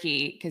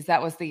Ricky, because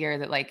that was the year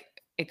that like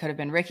it could have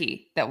been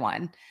Ricky that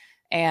won.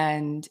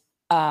 And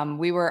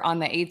we were on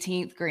the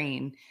 18th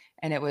green,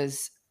 and it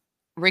was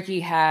Ricky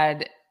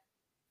had,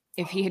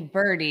 if he had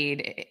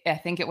birdied, I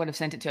think it would have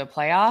sent it to a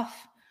playoff.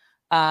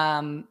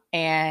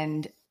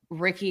 And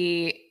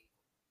Ricky,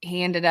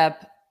 he ended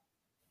up,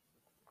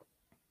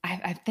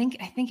 I think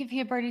if he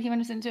had birdied, he would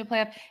have sent it to a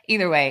playoff.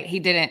 Either way, he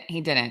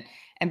didn't.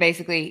 And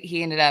basically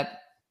he ended up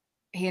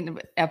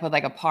with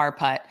like a par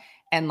putt,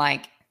 and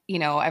like,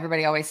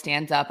 everybody always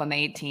stands up on the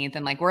 18th,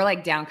 and like, we're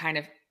like down kind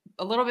of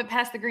a little bit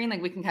past the green.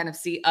 Like we can kind of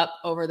see up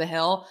over the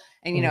hill,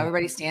 and,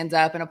 everybody stands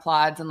up and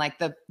applauds. And like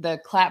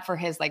the clap for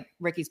his, like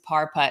Ricky's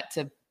par putt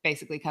to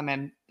basically come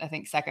in, I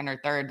think second or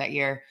third that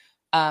year,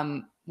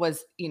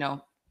 was,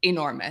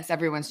 enormous.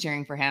 Everyone's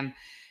cheering for him.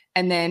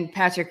 And then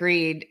Patrick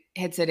Reed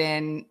hits it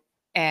in,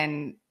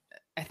 and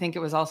I think it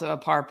was also a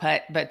par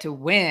putt, but to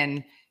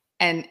win.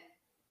 And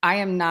I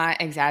am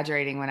not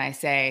exaggerating when I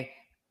say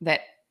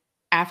that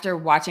after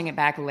watching it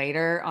back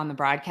later on the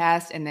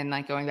broadcast and then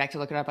like going back to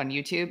look it up on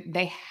YouTube,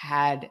 they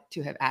had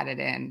to have added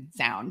in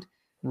sound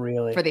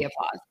really for the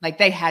applause. Like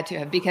they had to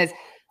have, because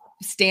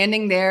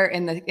standing there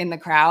in the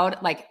crowd,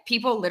 like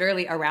people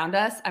literally around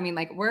us, I mean,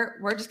 like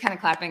we're just kind of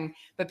clapping,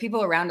 but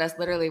people around us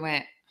literally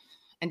went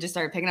and just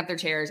started picking up their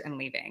chairs and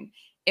leaving.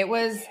 It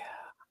was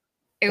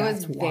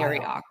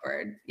very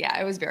awkward. Yeah,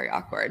 it was very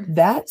awkward.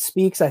 That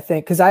speaks, I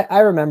think, because I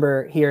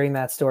remember hearing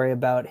that story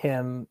about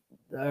him,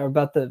 or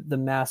about the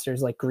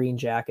Masters, like Green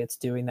Jackets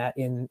doing that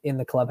in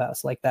the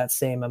clubhouse, like that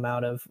same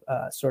amount of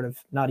sort of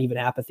not even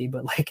apathy,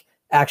 but like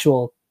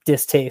actual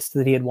distaste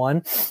that he had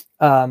won.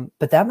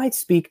 But that might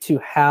speak to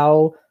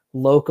how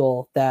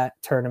local that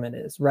tournament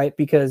is, right?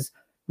 Because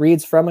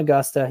Reed's from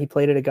Augusta. He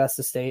played at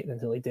Augusta State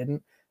until he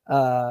didn't.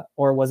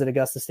 Or was it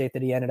Augusta State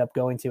that he ended up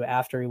going to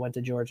after he went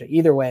to Georgia?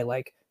 Either way,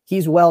 like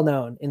he's well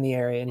known in the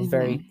area and he's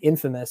very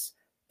infamous.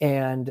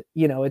 And,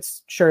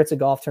 it's a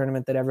golf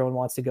tournament that everyone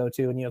wants to go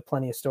to. And you have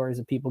plenty of stories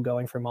of people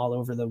going from all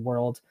over the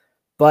world,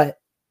 but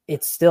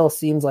it still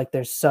seems like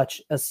there's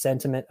such a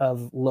sentiment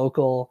of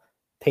local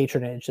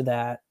patronage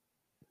that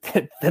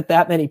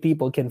many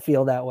people can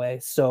feel that way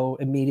so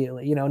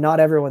immediately. Not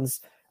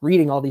everyone's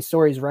reading all these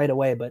stories right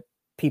away, but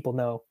people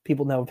know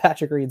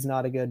Patrick Reed's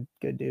not a good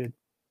dude.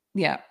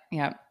 Yeah.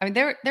 Yeah. I mean,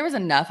 there was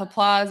enough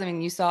applause. I mean,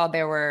 you saw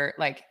there were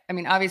like, I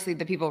mean, obviously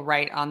the people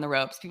right on the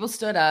ropes, people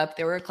stood up,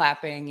 they were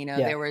clapping,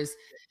 there was,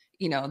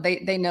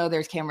 they know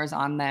there's cameras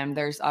on them.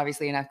 There's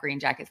obviously enough Green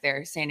Jackets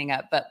there standing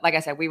up. But like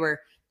I said, we were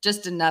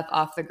just enough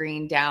off the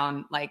green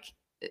down, like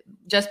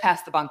just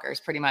past the bunkers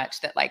pretty much,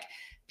 that like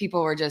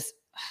people were just,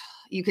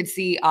 you could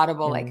see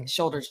audible, like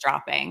shoulders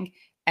dropping,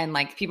 and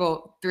like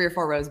people 3 or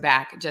 4 rows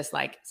back just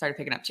like started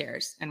picking up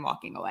chairs and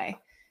walking away.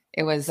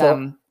 It was,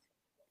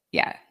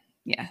 yeah.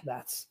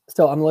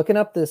 So I'm looking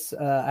up this.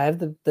 I have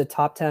the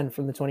top 10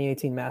 from the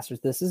 2018 Masters.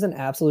 This is an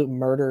absolute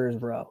murderer's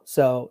row.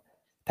 So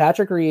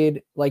Patrick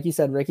Reed, like you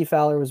said, Ricky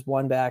Fowler was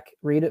one back,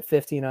 Reed at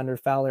 15 under,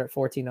 Fowler at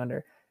 14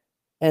 under.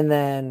 And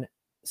then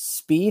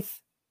Spieth,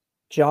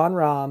 John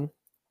Rahm,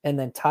 and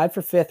then tied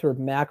for 5th were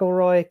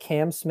McIlroy,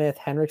 Cam Smith,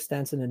 Henrik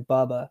Stenson, and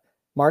Bubba.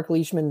 Mark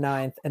Leishman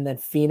 9th, and then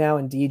Finau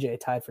and DJ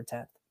tied for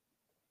 10th.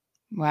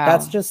 Wow.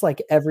 just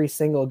like every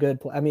single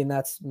good play. I mean,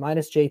 that's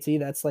minus JT.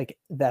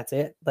 That's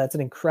it. That's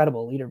an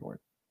incredible leaderboard.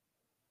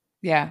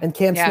 Yeah. And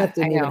Cam Yeah, Smith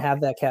didn't I even know.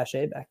 have that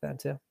cachet back then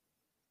too.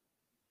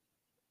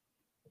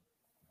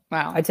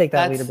 Wow. I take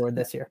that leaderboard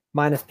this year.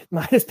 Minus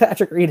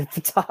Patrick Reed at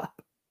the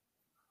top.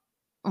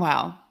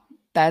 Wow.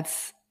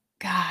 That's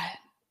God.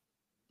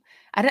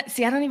 I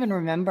don't even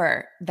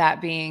remember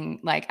that being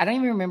like, I don't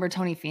even remember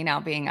Tony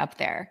Finau being up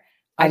there.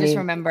 I just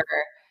remember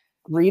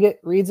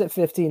Reed's at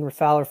 15,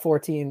 Fowler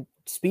 14.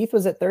 Spieth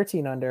was at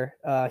 13 under.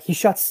 He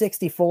shot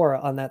 64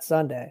 on that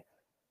Sunday.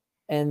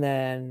 And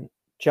then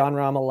John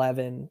Rahm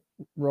 11,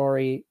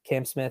 Rory,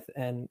 Cam Smith,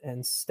 and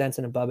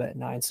Stenson and Bubba at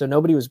 9. So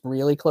nobody was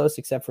really close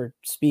except for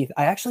Spieth.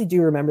 I actually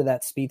do remember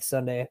that Spieth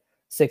Sunday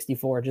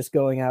 64 just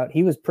going out.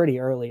 He was pretty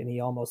early and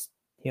he almost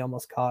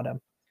caught him.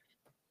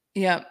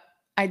 Yeah,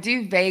 I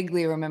do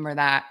vaguely remember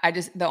that.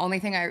 The only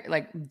thing I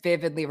like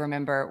vividly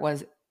remember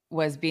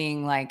was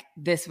being like,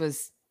 this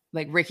was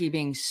like Ricky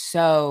being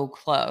so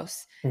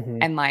close,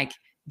 and like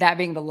that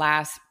being the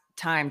last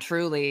time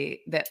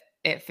truly that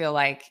it feel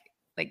like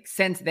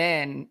since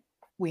then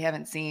we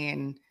haven't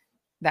seen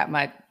that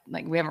much.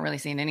 Like we haven't really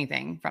seen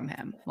anything from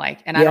him.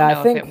 Like, and I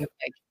don't know if it was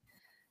like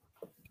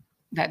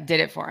that did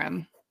it for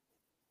him.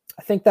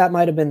 I think that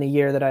might have been the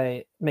year that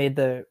I made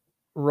the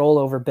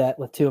rollover bet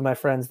with two of my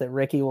friends that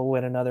Ricky will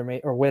win another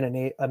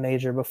win a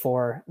major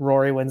before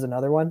Rory wins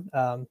another one.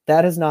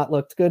 That has not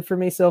looked good for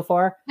me so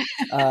far.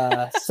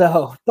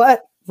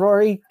 But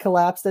Rory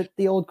collapsed at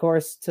the old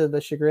course to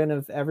the chagrin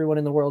of everyone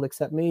in the world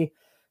except me,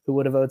 who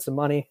would have owed some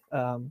money.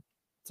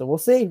 So we'll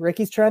see.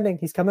 Ricky's trending.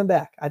 He's coming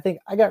back. I think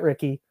I got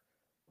Ricky.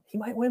 He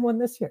might win one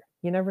this year.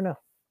 You never know.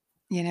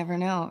 You never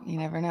know. You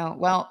never know.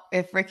 Well,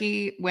 if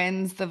Ricky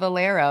wins the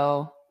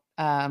Valero,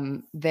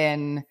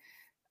 then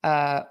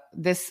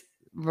this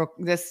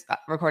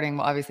recording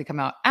will obviously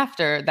come out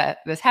after that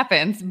this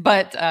happens,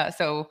 but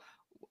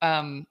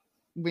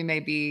we may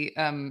be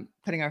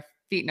putting our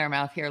feet in our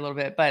mouth here a little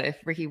bit. But if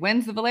Ricky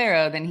wins the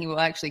Valero, then he will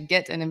actually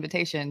get an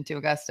invitation to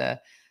Augusta.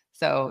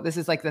 So this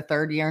is like the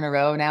third year in a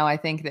row now, I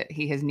think, that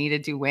he has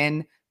needed to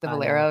win the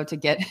Valero to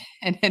get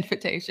an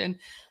invitation.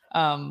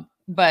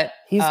 But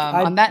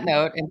on that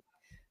note,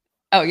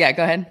 oh yeah,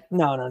 go ahead.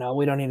 No.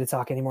 We don't need to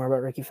talk anymore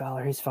about Ricky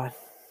Fowler. He's fine.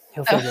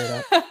 He'll figure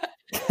it out.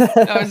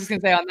 I was just going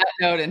to say on that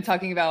note, and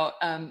talking about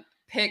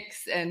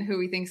picks and who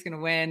we think is going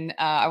to win,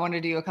 I want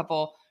to do a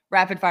couple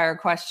rapid fire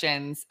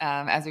questions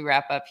as we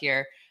wrap up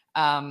here.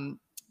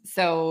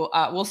 So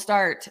we'll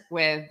start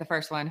with the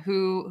first one.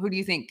 Who do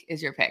you think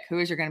is your pick? Who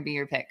is going to be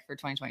your pick for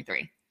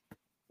 2023?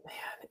 Man,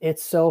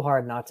 it's so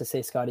hard not to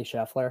say Scotty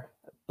Scheffler,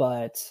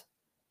 but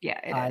yeah,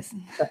 it is.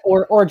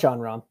 Or John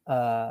Rahm.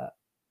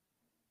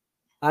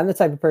 I'm the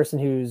type of person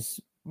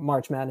whose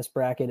March Madness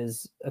bracket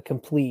is a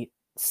complete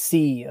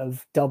sea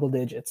of double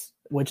digits,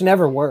 which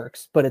never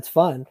works, but it's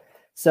fun.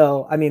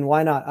 So, I mean,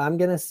 why not? I'm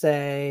going to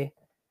say,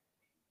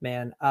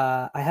 man,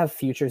 I have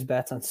futures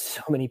bets on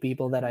so many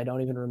people that I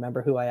don't even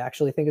remember who I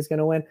actually think is going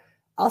to win.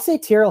 I'll say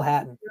Tyrrell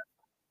Hatton.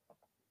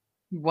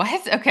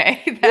 What?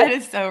 Okay. That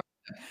is so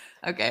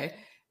okay.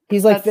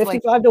 He's like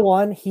 55 to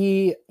 1.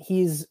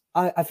 He's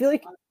I feel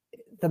like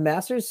the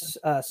Masters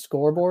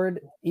scoreboard,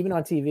 even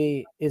on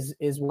TV,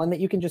 is one that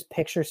you can just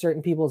picture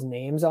certain people's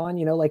names on,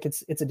 you know, like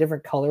it's a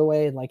different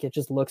colorway and like it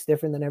just looks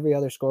different than every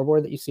other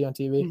scoreboard that you see on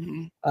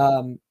TV.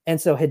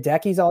 And so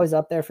Hideki's always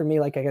up there for me.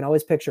 Like I can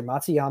always picture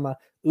Matsuyama,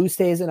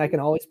 Oosthuizen, I can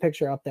always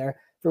picture up there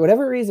for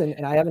whatever reason.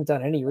 And I haven't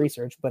done any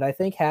research, but I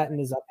think Hatton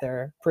is up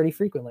there pretty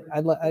frequently.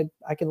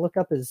 I can look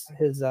up his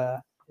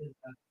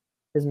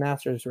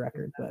Masters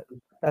record, but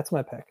that's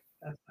my pick.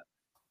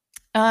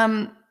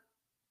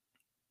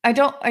 I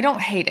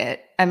don't hate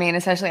it. I mean,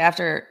 especially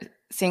after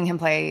seeing him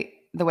play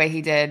the way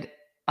he did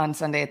on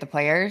Sunday at the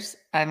Players.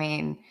 I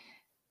mean,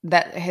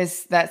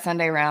 that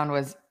Sunday round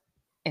was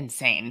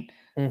insane.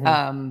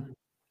 And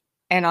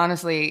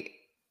honestly,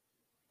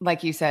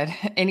 like you said,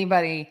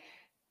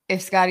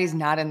 if Scotty's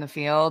not in the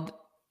field,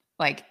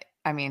 like,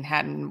 I mean,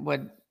 Hatton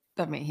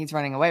he's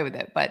running away with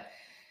it, but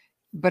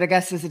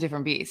Augusta's a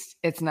different beast.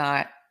 It's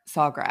not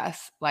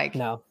Sawgrass. Like,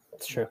 no,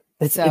 it's true.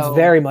 It's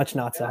very much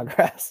not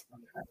Sawgrass.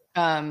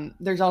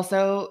 There's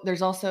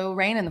also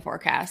rain in the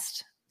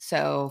forecast.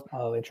 So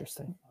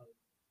interesting.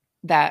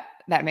 That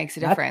makes a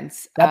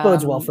difference. That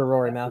bodes well for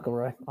Rory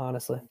McIlroy,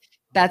 honestly.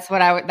 That's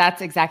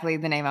exactly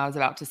the name I was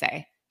about to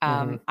say.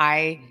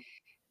 I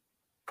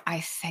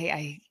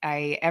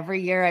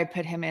every year I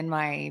put him in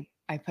my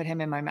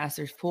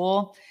Masters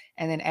pool,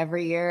 and then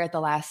every year at the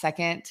last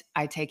second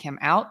I take him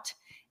out.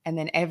 And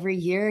then every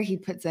year he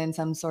puts in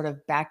some sort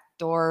of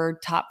backdoor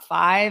top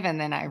 5, and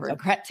then I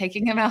regret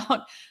taking him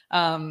out.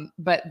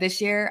 But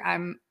this year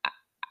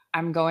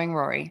I'm going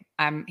Rory.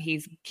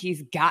 He's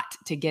got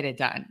to get it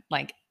done.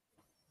 Like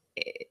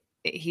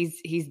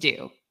he's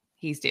due.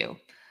 He's due.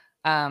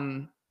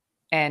 And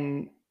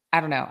I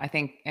don't know. I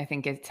think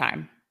it's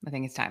time. I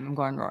think it's time. I'm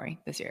going Rory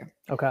this year.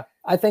 Okay.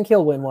 I think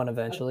he'll win one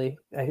eventually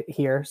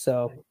here.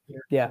 So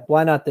yeah,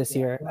 why not this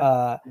year?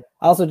 I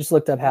also just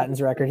looked up Hatton's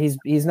record.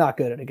 He's not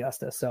good at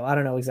Augusta. So I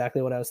don't know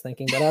exactly what I was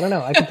thinking, but I don't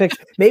know. I could pick,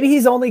 maybe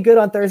he's only good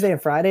on Thursday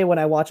and Friday when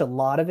I watch a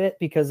lot of it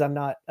because I'm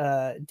not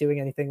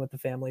doing anything with the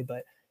family,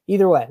 but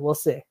either way, we'll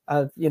see.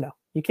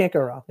 You can't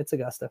go wrong. It's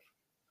Augusta.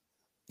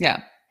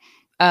 Yeah.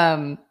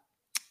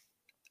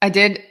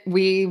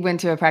 We went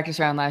to a practice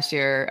round last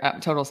year,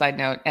 total side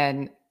note.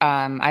 And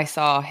I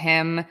saw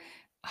him,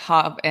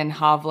 and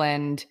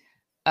Hovland,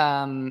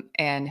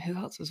 and who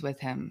else was with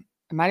him?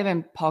 It might've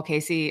been Paul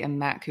Casey and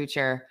Matt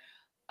Kuchar,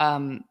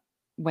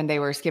 when they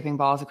were skipping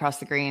balls across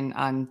the green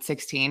on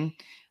 16.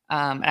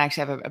 I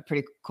actually have a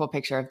pretty cool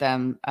picture of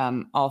them,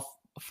 all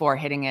four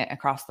hitting it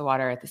across the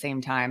water at the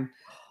same time.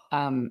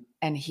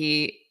 And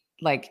he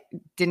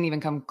didn't even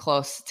come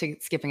close to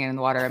skipping it in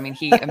the water. I mean,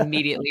 he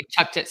immediately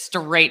chucked it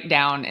straight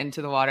down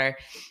into the water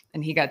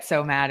and he got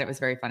so mad. It was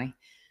very funny.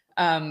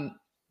 All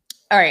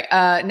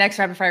right. Next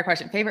rapid fire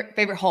question.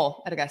 Favorite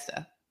hole at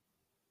Augusta?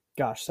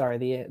 Gosh, sorry.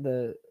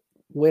 The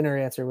winner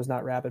answer was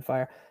not rapid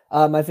fire.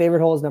 My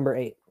favorite hole is number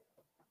 8.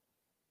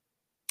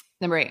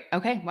 Number 8.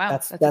 Okay. Wow.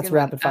 That's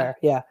rapid fire.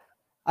 Yeah.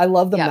 I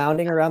love the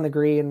mounding around the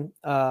green.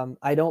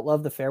 I don't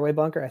love the fairway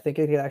bunker. I think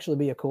it could actually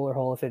be a cooler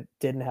hole if it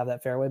didn't have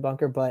that fairway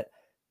bunker, but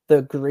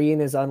the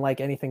green is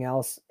unlike anything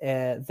else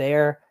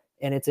there.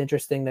 And it's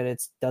interesting that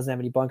it doesn't have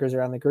any bunkers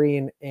around the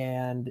green,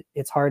 and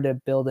it's hard to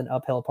build an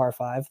uphill par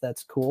 5.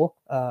 That's cool.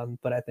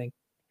 But I think,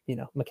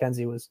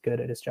 Mackenzie was good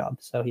at his job,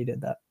 so he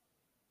did that.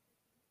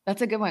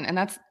 That's a good one. And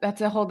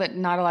that's a hole that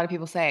not a lot of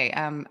people say.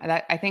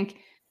 I think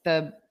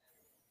the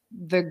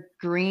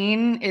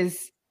green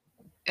is,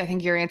 I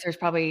think your answer is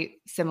probably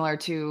similar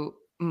to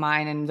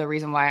mine. And the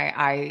reason why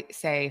I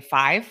say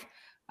 5,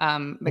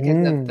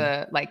 because of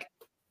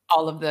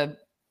all of the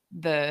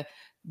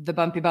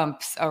bumpy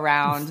bumps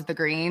around the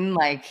green,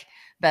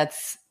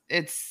 it's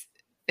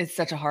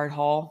such a hard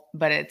hole,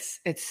 but it's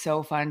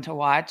so fun to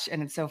watch,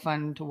 and it's so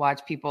fun to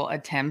watch people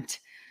attempt.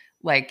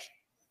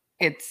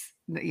 It's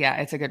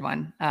a good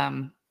one.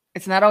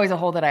 It's not always a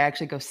hole that I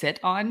actually go sit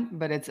on,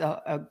 but it's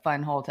a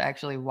fun hole to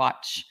actually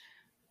watch.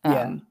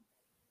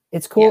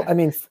 It's cool. Yeah. I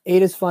mean,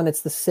 8 is fun.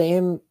 It's the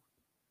same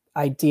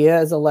idea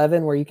as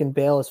 11, where you can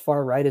bail as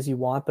far right as you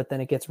want, but then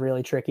it gets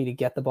really tricky to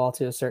get the ball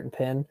to a certain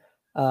pin.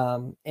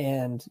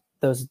 And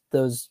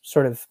those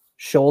sort of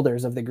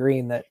shoulders of the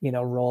green that,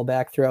 roll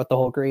back throughout the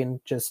whole green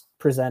just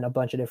present a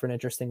bunch of different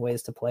interesting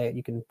ways to play it.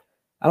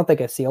 I don't think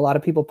I see a lot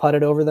of people putt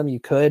it over them. You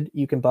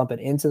can bump it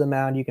into the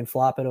mound. You can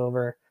flop it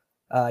over.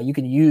 You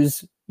can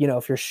use,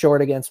 if you're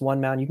short against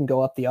one mound, you can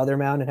go up the other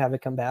mound and have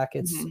it come back.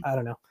 It's, I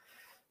don't know,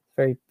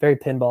 very, very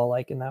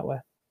pinball-like in that way.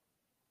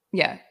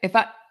 Yeah. If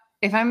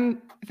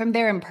I'm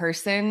there in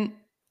person,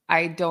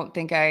 I don't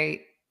think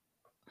I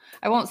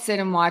won't sit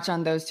and watch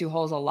on those 2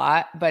 holes a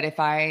lot, but if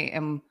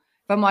I'm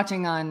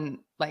watching on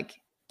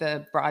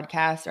the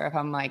broadcast, or if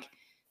I'm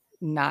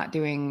not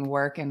doing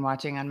work and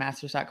watching on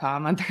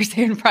masters.com on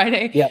Thursday and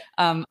Friday,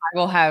 I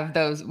will have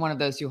one of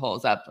those 2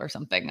 holes up or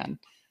something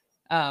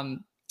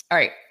on. All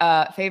right.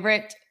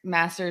 Favorite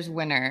Masters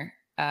winner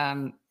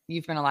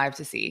you've been alive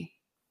to see?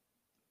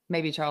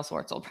 Maybe Charles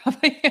Schwartzel,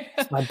 probably.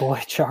 My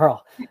boy,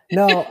 Charles.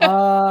 No,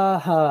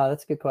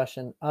 that's a good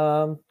question.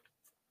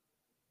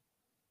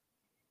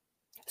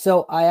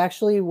 So I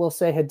actually will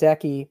say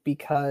Hideki,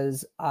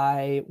 because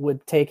I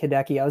would take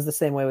Hideki. I was the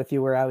same way with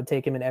you, where I would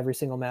take him in every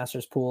single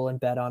Masters pool and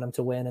bet on him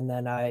to win. And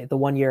then the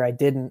one year I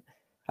didn't,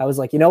 I was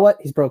like, you know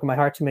what? He's broken my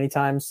heart too many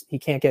times. He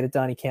can't get it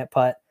done. He can't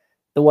putt.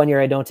 The one year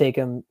I don't take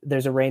him,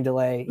 there's a rain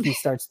delay. He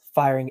starts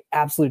firing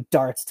absolute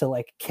darts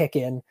to kick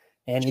in,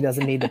 and he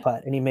doesn't need to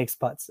putt, and he makes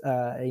putts.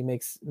 He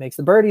makes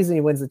the birdies, and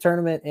he wins the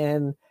tournament.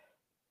 And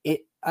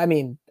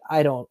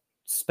I don't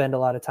spend a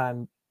lot of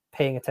time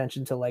paying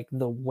attention to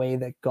the way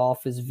that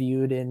golf is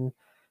viewed in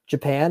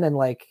Japan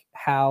and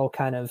how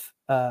kind of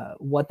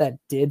what that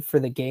did for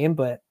the game.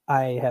 But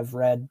I have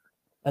read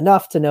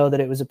enough to know that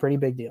it was a pretty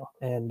big deal.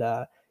 And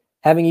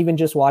having even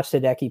just watched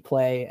Hideki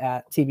play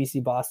at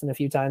TBC Boston a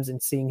few times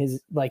and seeing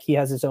he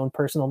has his own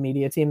personal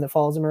media team that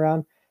follows him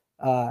around,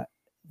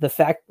 the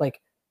fact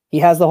he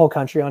has the whole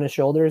country on his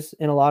shoulders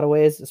in a lot of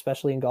ways,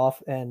 especially in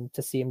golf, and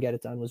to see him get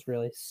it done was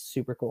really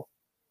super cool.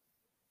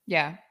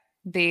 Yeah.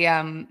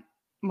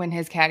 When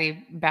his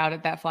caddy bowed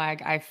at that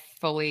flag, I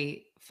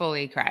fully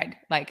cried.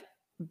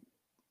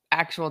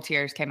 Actual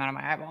tears came out of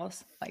my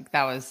eyeballs.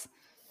 That was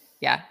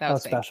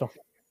special.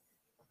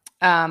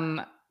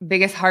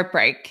 Biggest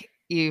heartbreak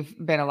you've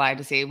been alive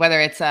to see, whether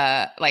it's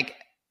a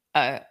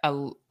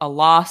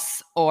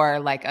loss or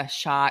a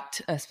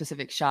shot, a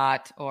specific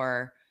shot,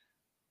 or.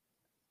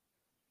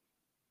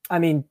 I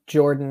mean,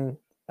 Jordan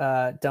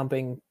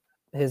dumping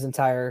his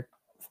entire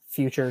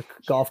future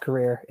golf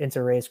career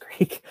into Rays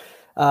Creek.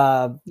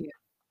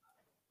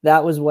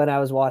 That was when I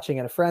was watching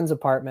at a friend's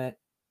apartment.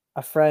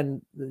 A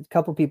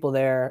couple people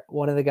there.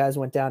 One of the guys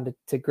went down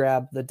to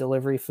grab the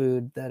delivery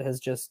food that has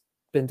just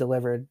been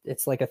delivered.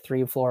 It's like a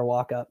 3-floor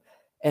walk up.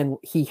 And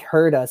he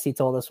heard us. He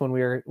told us when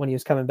he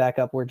was coming back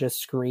up, we're just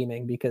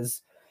screaming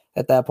because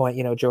at that point,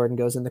 Jordan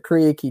goes in the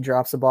creek, he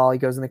drops the ball, he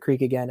goes in the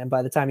creek again. And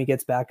by the time he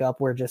gets back up,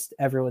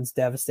 everyone's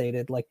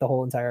devastated. Like the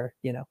whole entire,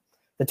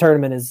 the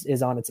tournament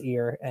is on its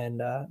ear.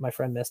 And my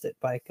friend missed it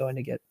by going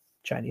to get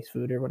Chinese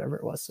food or whatever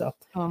it was. So,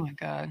 oh my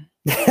God.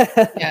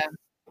 Yeah,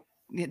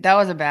 that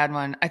was a bad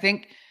one. I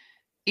think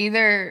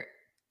either,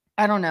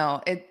 I don't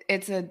know.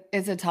 It's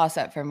a toss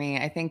up for me.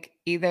 I think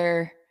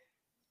either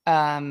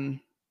that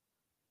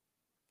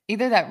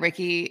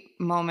Ricky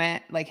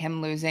moment, like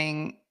him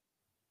losing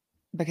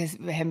because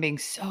of him being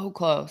so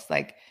close,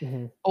 like,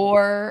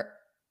 or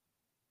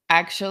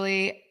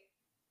actually,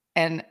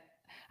 and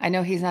I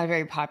know he's not a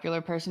very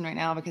popular person right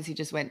now because he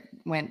just went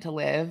to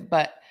live,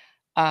 but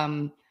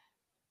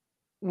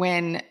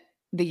when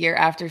the year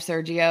after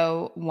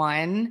Sergio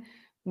won,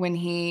 when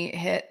he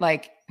hit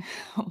like,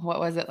 what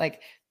was it,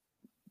 like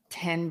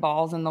 10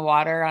 balls in the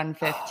water on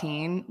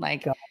 15,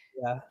 like God,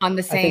 yeah. on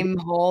the same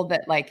hole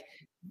that like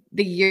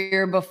the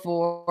year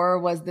before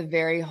was the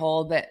very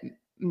hole that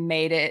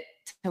made it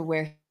to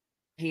where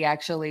he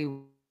actually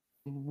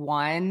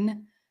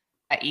won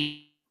at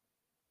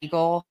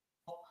Eagle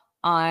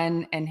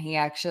on, and he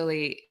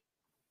actually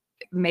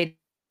made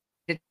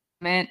it.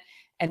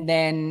 And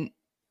then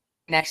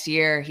next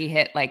year he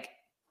hit like,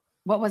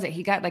 what was it?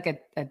 He got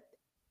like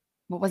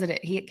what was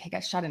it? He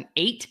got shot an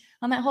 8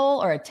 on that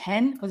hole or a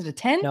 10? Was it a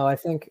 10? No, I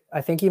think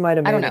he might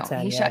have made a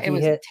 10. He shot, it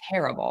was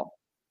terrible.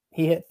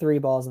 He hit 3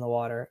 balls in the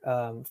water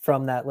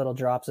from that little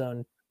drop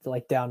zone,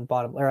 like down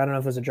bottom, or I don't know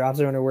if it was a drop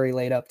zone or where he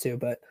laid up to,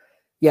 but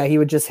yeah, he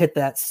would just hit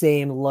that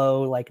same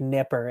low like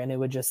nipper and it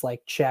would just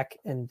like check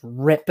and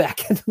rip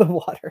back into the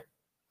water.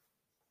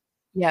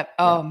 Yep.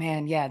 Oh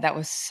man. Yeah. That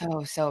was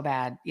so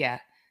bad. Yeah.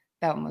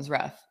 That one was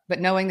rough. But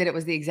knowing that it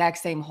was the exact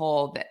same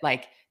hole that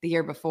like the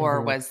year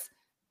before was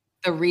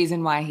the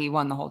reason why he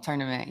won the whole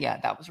tournament. Yeah,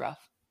 that was rough.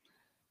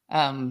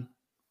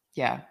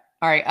 Yeah.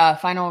 All right.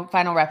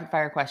 Final rapid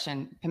fire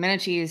question: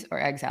 pimento cheese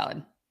or egg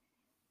salad?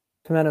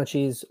 Pimento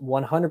cheese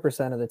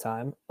 100% of the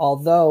time.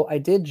 Although I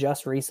did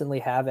just recently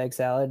have egg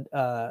salad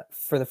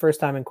for the first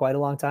time in quite a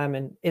long time,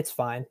 and it's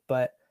fine.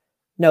 But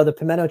no, the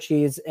pimento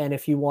cheese. And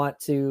if you want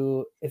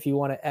to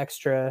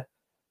extra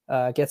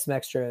get some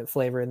extra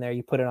flavor in there,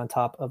 you put it on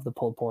top of the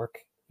pulled pork.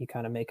 You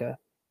kind of make a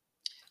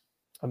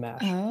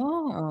mash.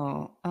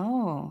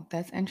 Oh,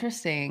 that's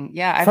interesting.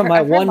 Yeah. From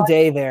my one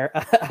day there,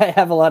 I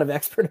have a lot of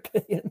expert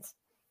opinions.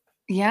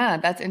 Yeah,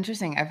 that's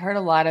interesting. I've heard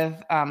a lot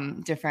of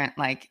different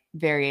like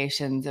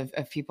variations of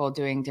people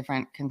doing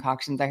different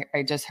concoctions.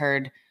 I just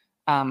heard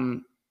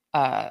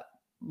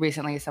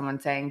recently someone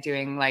saying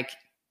doing like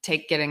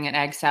getting an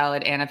egg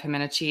salad and a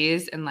pimento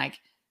cheese and like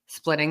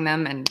splitting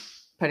them and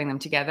putting them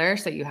together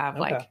so you have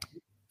like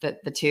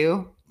the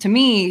two. To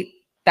me,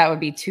 that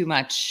would be too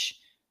much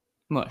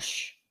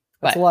mush.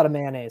 That's a lot of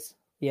mayonnaise.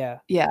 Yeah.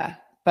 Yeah.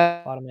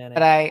 But a lot of mayonnaise.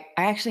 But I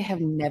actually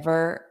have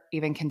never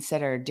even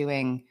considered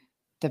doing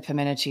the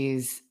pimento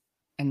cheese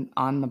and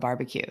on the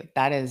barbecue.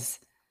 That is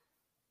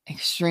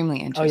extremely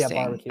interesting.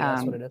 Oh yeah, barbecue.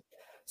 That's what it is.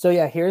 So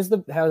yeah, here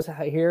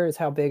is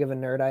how big of a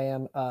nerd I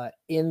am.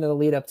 In the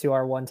lead up to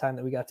our one time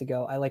that we got to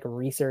go, I like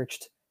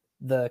researched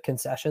the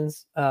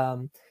concessions.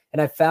 And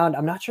I found,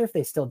 I'm not sure if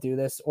they still do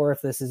this or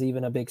if this is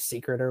even a big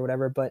secret or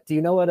whatever, but do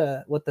you know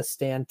what the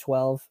Stand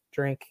 12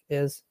 drink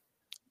is?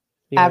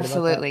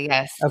 Absolutely.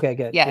 Yes. Okay,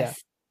 good.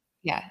 Yes.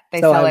 Yeah. They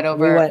sell it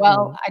over.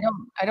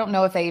 I don't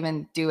know if they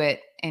even do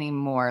it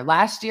anymore.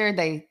 Last year,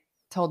 they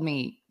told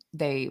me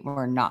they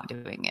were not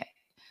doing it,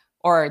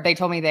 or they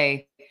told me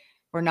they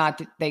were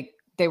not,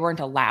 they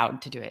weren't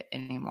allowed to do it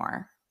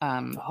anymore.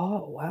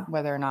 Oh, wow.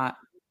 Whether or not.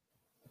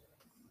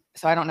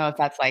 So I don't know if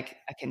that's like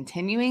a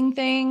continuing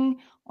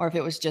thing or if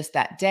it was just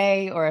that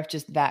day or if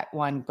just that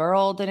one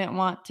girl didn't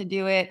want to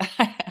do it.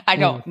 I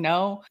don't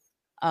know.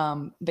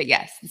 But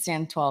yes, the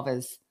Stand 12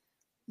 is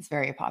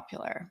very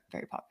popular.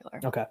 Very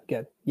popular. Okay,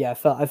 good. Yeah,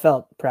 I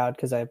felt proud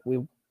because we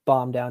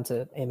bombed down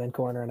to Amen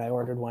Corner and I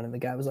ordered one and the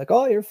guy was like,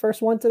 "Oh, your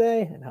first one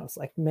today?" And I was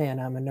like, "Man,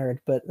 I'm a nerd,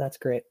 but that's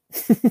great."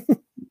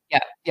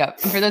 Yeah.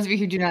 For those of you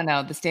who do not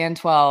know, the Stand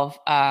 12,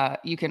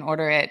 you can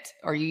order it,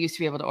 or you used to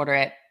be able to order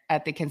it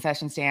at the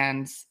concession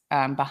stands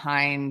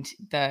behind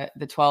the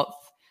 12th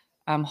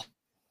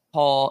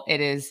hole.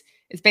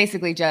 It's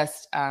basically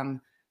just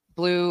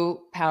blue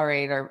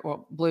Powerade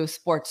or blue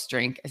sports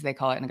drink, as they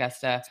call it in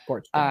Augusta.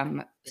 Sports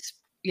drink.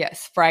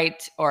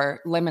 Sprite or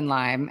lemon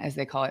lime, as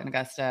they call it in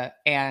Augusta,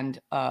 and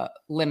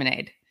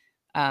lemonade.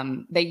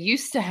 They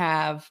used to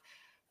have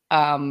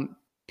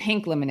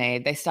pink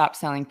lemonade. They stopped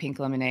selling pink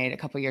lemonade a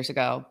couple years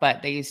ago,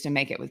 but they used to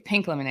make it with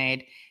pink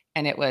lemonade,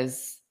 and it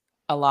was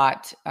a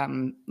lot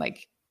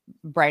like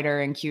brighter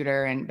and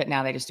cuter. But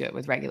now they just do it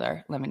with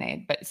regular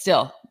lemonade. But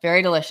still,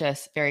 very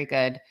delicious, very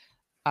good.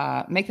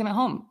 Make them at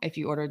home if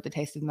you ordered the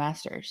Taste of the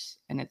Masters,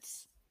 and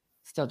it's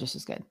still just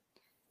as good.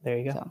 There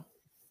you go. So,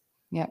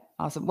 yeah,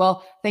 awesome.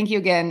 Well, thank you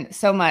again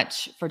so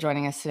much for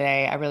joining us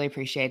today. I really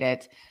appreciate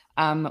it.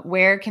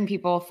 Where can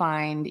people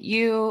find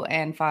you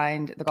and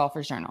find the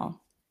Golfer's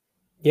Journal?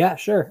 Yeah,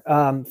 sure.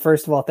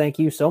 First of all, thank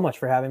you so much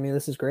for having me.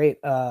 This is great.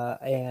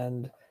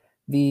 And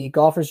the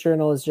Golfer's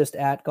Journal is just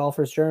at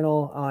Golfer's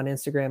Journal on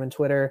Instagram and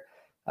Twitter.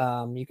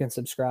 You can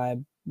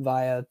subscribe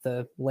via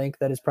the link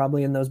that is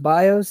probably in those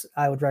bios.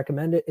 I would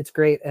recommend it. It's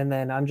great. And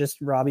then I'm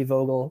just Robbie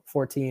Vogel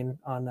 14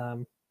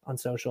 on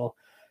social.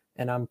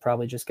 And I'm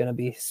probably just going to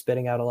be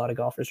spitting out a lot of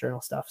Golfers Journal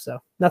stuff.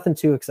 So nothing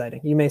too exciting.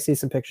 You may see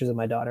some pictures of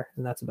my daughter,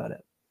 and that's about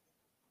it.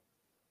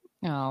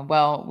 Oh,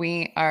 well,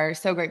 we are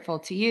so grateful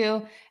to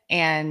you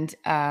and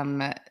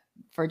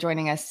for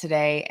joining us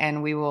today.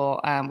 And we will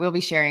we'll be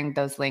sharing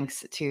those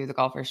links to the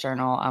Golfers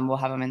Journal. We'll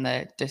have them in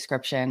the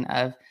description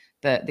of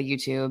the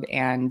YouTube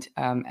and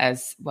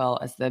as well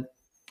as the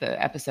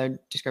episode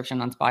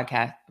description on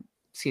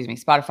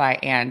Spotify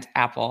and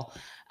Apple.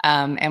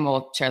 And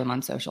we'll share them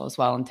on social as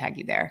well and tag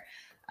you there.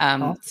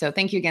 So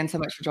thank you again so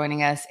much for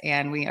joining us.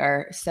 And we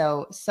are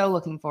so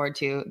looking forward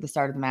to the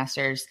start of the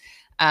Masters.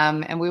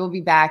 And we will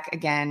be back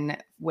again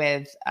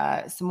with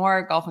some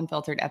more Golf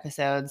Unfiltered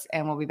episodes.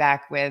 And we'll be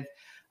back with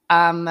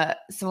some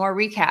more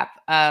recap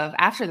of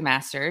after the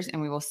Masters.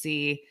 And we'll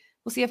see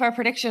if our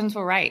predictions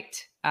were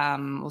right.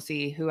 We'll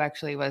see who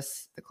actually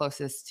was the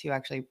closest to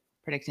actually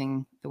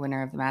predicting the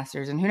winner of the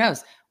Masters. And who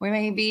knows, we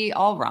may be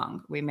all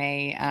wrong. We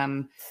may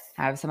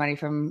have somebody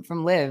from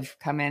Live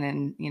come in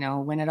and,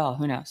 win it all.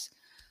 Who knows?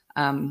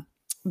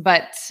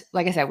 But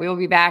like I said, we will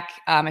be back.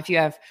 If you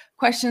have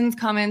questions,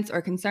 comments, or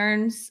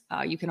concerns,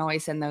 you can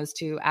always send those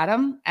to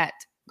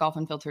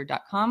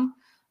adam@golfunfiltered.com.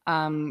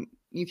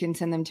 You can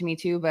send them to me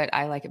too, but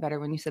I like it better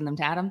when you send them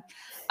to Adam.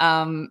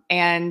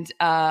 And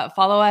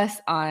follow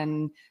us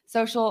on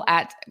social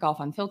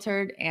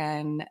 @golfunfiltered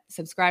and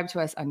subscribe to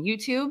us on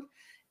YouTube.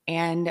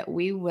 And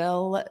we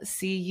will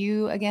see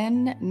you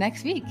again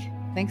next week.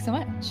 Thanks so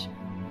much.